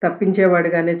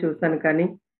తప్పించేవాడిగానే చూశాను కానీ,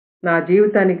 నా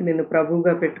జీవితానికి నిన్ను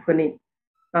ప్రభువుగా పెట్టుకొని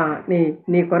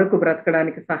నీ కొరకు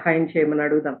బ్రతకడానికి సహాయం చేయమని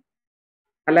అడుగుదాం.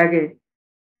 అలాగే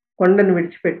కొండను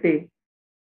విడిచిపెట్టి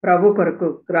ప్రభు కొరకు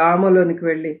గ్రామంలోనికి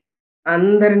వెళ్ళి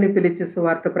అందరిని పిలిచి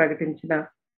సువార్త ప్రకటించిన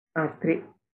ఆ స్త్రీ.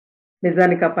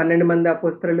 నిజానికి ఆ 12 మంది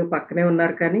అపోస్తలులు పక్కనే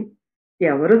ఉన్నారు కానీ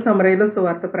ఎవరు సమరయలో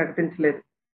సువార్త ప్రకటించలేదు.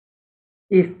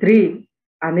 ఈ స్త్రీ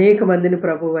అనేక మందిని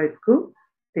ప్రభు వైపుకు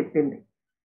తిప్పింది.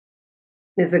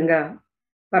 నిజంగా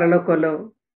పరలోకంలో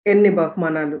ఎన్ని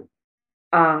బహుమానాలు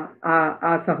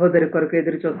ఆ సహోదరి కొరకు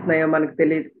ఎదురు చూస్తున్నాయో మనకు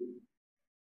తెలియదు.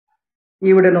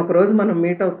 ఈవిడను ఒకరోజు మనం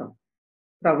మీట్ అవుతాం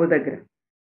ప్రభు దగ్గర.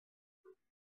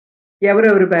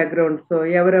 ఎవరెవరి బ్యాక్గ్రౌండ్స్,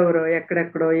 ఎవరెవరో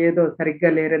ఎక్కడెక్కడో ఏదో సరిగ్గా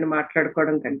లేరని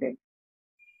మాట్లాడుకోవడం కంటే,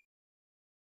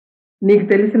 నీకు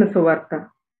తెలిసిన సువార్త,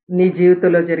 నీ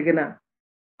జీవితంలో జరిగిన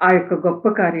ఆ యొక్క గొప్ప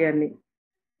కార్యాన్ని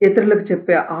ఇతరులకు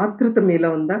చెప్పే ఆతృత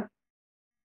మీలో ఉందా?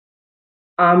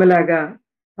 ఆమెలాగా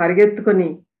పరిగెత్తుకొని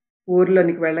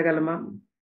ఊర్లోనికి వెళ్ళగలమా?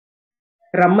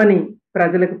 రమ్మని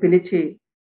ప్రజలకు పిలిచి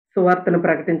సువార్తను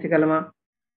ప్రకటించగలమా?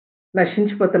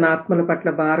 నశించిపోతున్న ఆత్మల పట్ల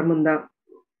భారముందా?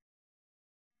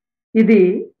 ఇది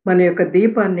మన యొక్క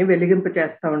దీపాన్ని వెలిగింప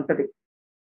చేస్తూ ఉంటది.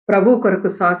 ప్రభు కొరకు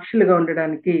సాక్షులుగా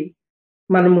ఉండడానికి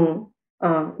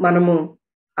మనము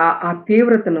ఆ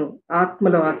తీవ్రతను,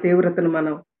 ఆత్మలో ఆ తీవ్రతను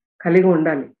మనం కలిగి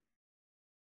ఉండాలి.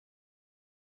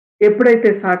 ఎప్పుడైతే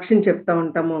సాక్ష్యం చెప్తా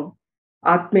ఉంటామో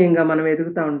ఆత్మీయంగా మనం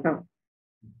ఎదుగుతూ ఉంటాం.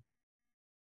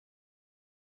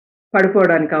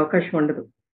 పడిపోవడానికి అవకాశం ఉండదు.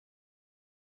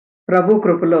 ప్రభు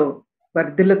కృపలో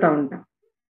వర్ధిల్లుతూ ఉంటాం.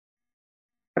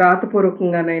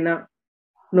 రాతపూర్వకంగానైనా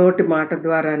నోటి మాట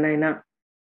ద్వారానైనా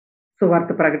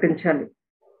సువార్త ప్రకటించాలి.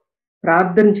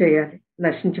 ప్రార్థన చేయాలి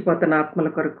నశించిపోతున్న ఆత్మల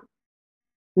కొరకు.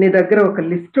 నీ దగ్గర ఒక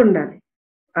లిస్ట్ ఉండాలి,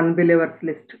 అన్బిలీవర్స్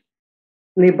లిస్ట్.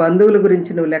 నీ బంధువుల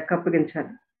గురించి నువ్వు లెక్క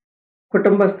అప్పగించాలి,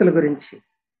 కుటుంబస్తుల గురించి,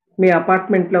 మీ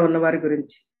అపార్ట్మెంట్లో ఉన్న వారి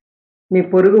గురించి, మీ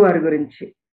పొరుగు వారి గురించి.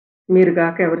 మీరు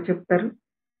గాక ఎవరు చెప్తారు?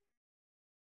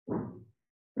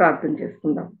 ప్రార్థన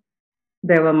చేసుకుందాం.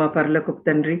 దేవా మా పరలోకపు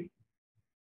తండ్రి,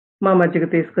 మా మధ్యకు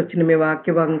తీసుకొచ్చిన మీ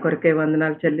వాక్య భాగం కొరకే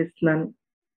వందనాలు చెల్లిస్తున్నాను.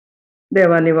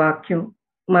 దేవా నీ వాక్యం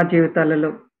మా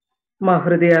జీవితాలలో, మా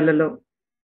హృదయాలలో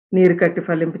నీరు కట్టి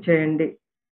ఫలింపు చేయండి.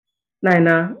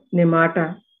 నాయనా నీ మాట,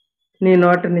 నీ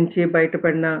నోట నుంచి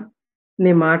బయటపడిన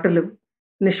నీ మాటలు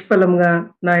నిష్ఫలంగా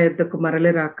నా యొద్దకు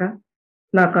మరలి రాక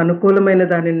నాకు అనుకూలమైన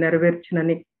దానిని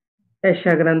నెరవేర్చునని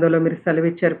యెషయా గ్రంథంలో మీరు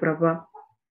సెలవిచ్చారు ప్రభువా.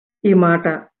 ఈ మాట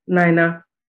నాయనా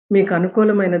మీకు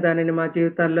అనుకూలమైన దానిని మా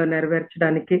జీవితాల్లో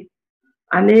నెరవేర్చడానికి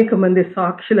అనేక మంది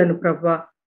సాక్షులను ప్రభువా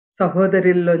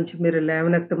సహోదరుల్లోంచి మీరు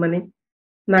లేవనెత్తమని,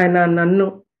 నాయనా నన్ను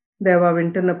దేవా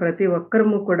వింటున్న ప్రతి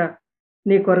ఒక్కరము కూడా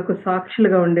నీ కొరకు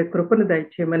సాక్షులుగా ఉండే కృపను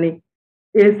దయచేయమని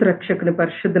యేసు రక్షకుని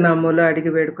పరిశుద్ధ నామములో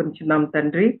అడిగి వేడుకొనిచున్నాం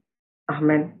తండ్రి.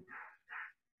 ఆమేన్.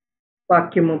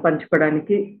 వాక్యము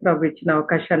పంచుకోవడానికి ప్రభు ఇచ్చిన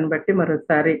అవకాశాన్ని బట్టి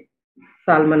మరోసారి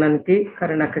సాల్మనానికి,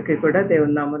 కరుణక్కకి కూడా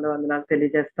దేవుని నామములో వందనాలు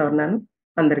తెలియజేస్తా ఉన్నాను.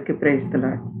 అందరికీ ప్రైజ్ ది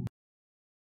లార్డ్.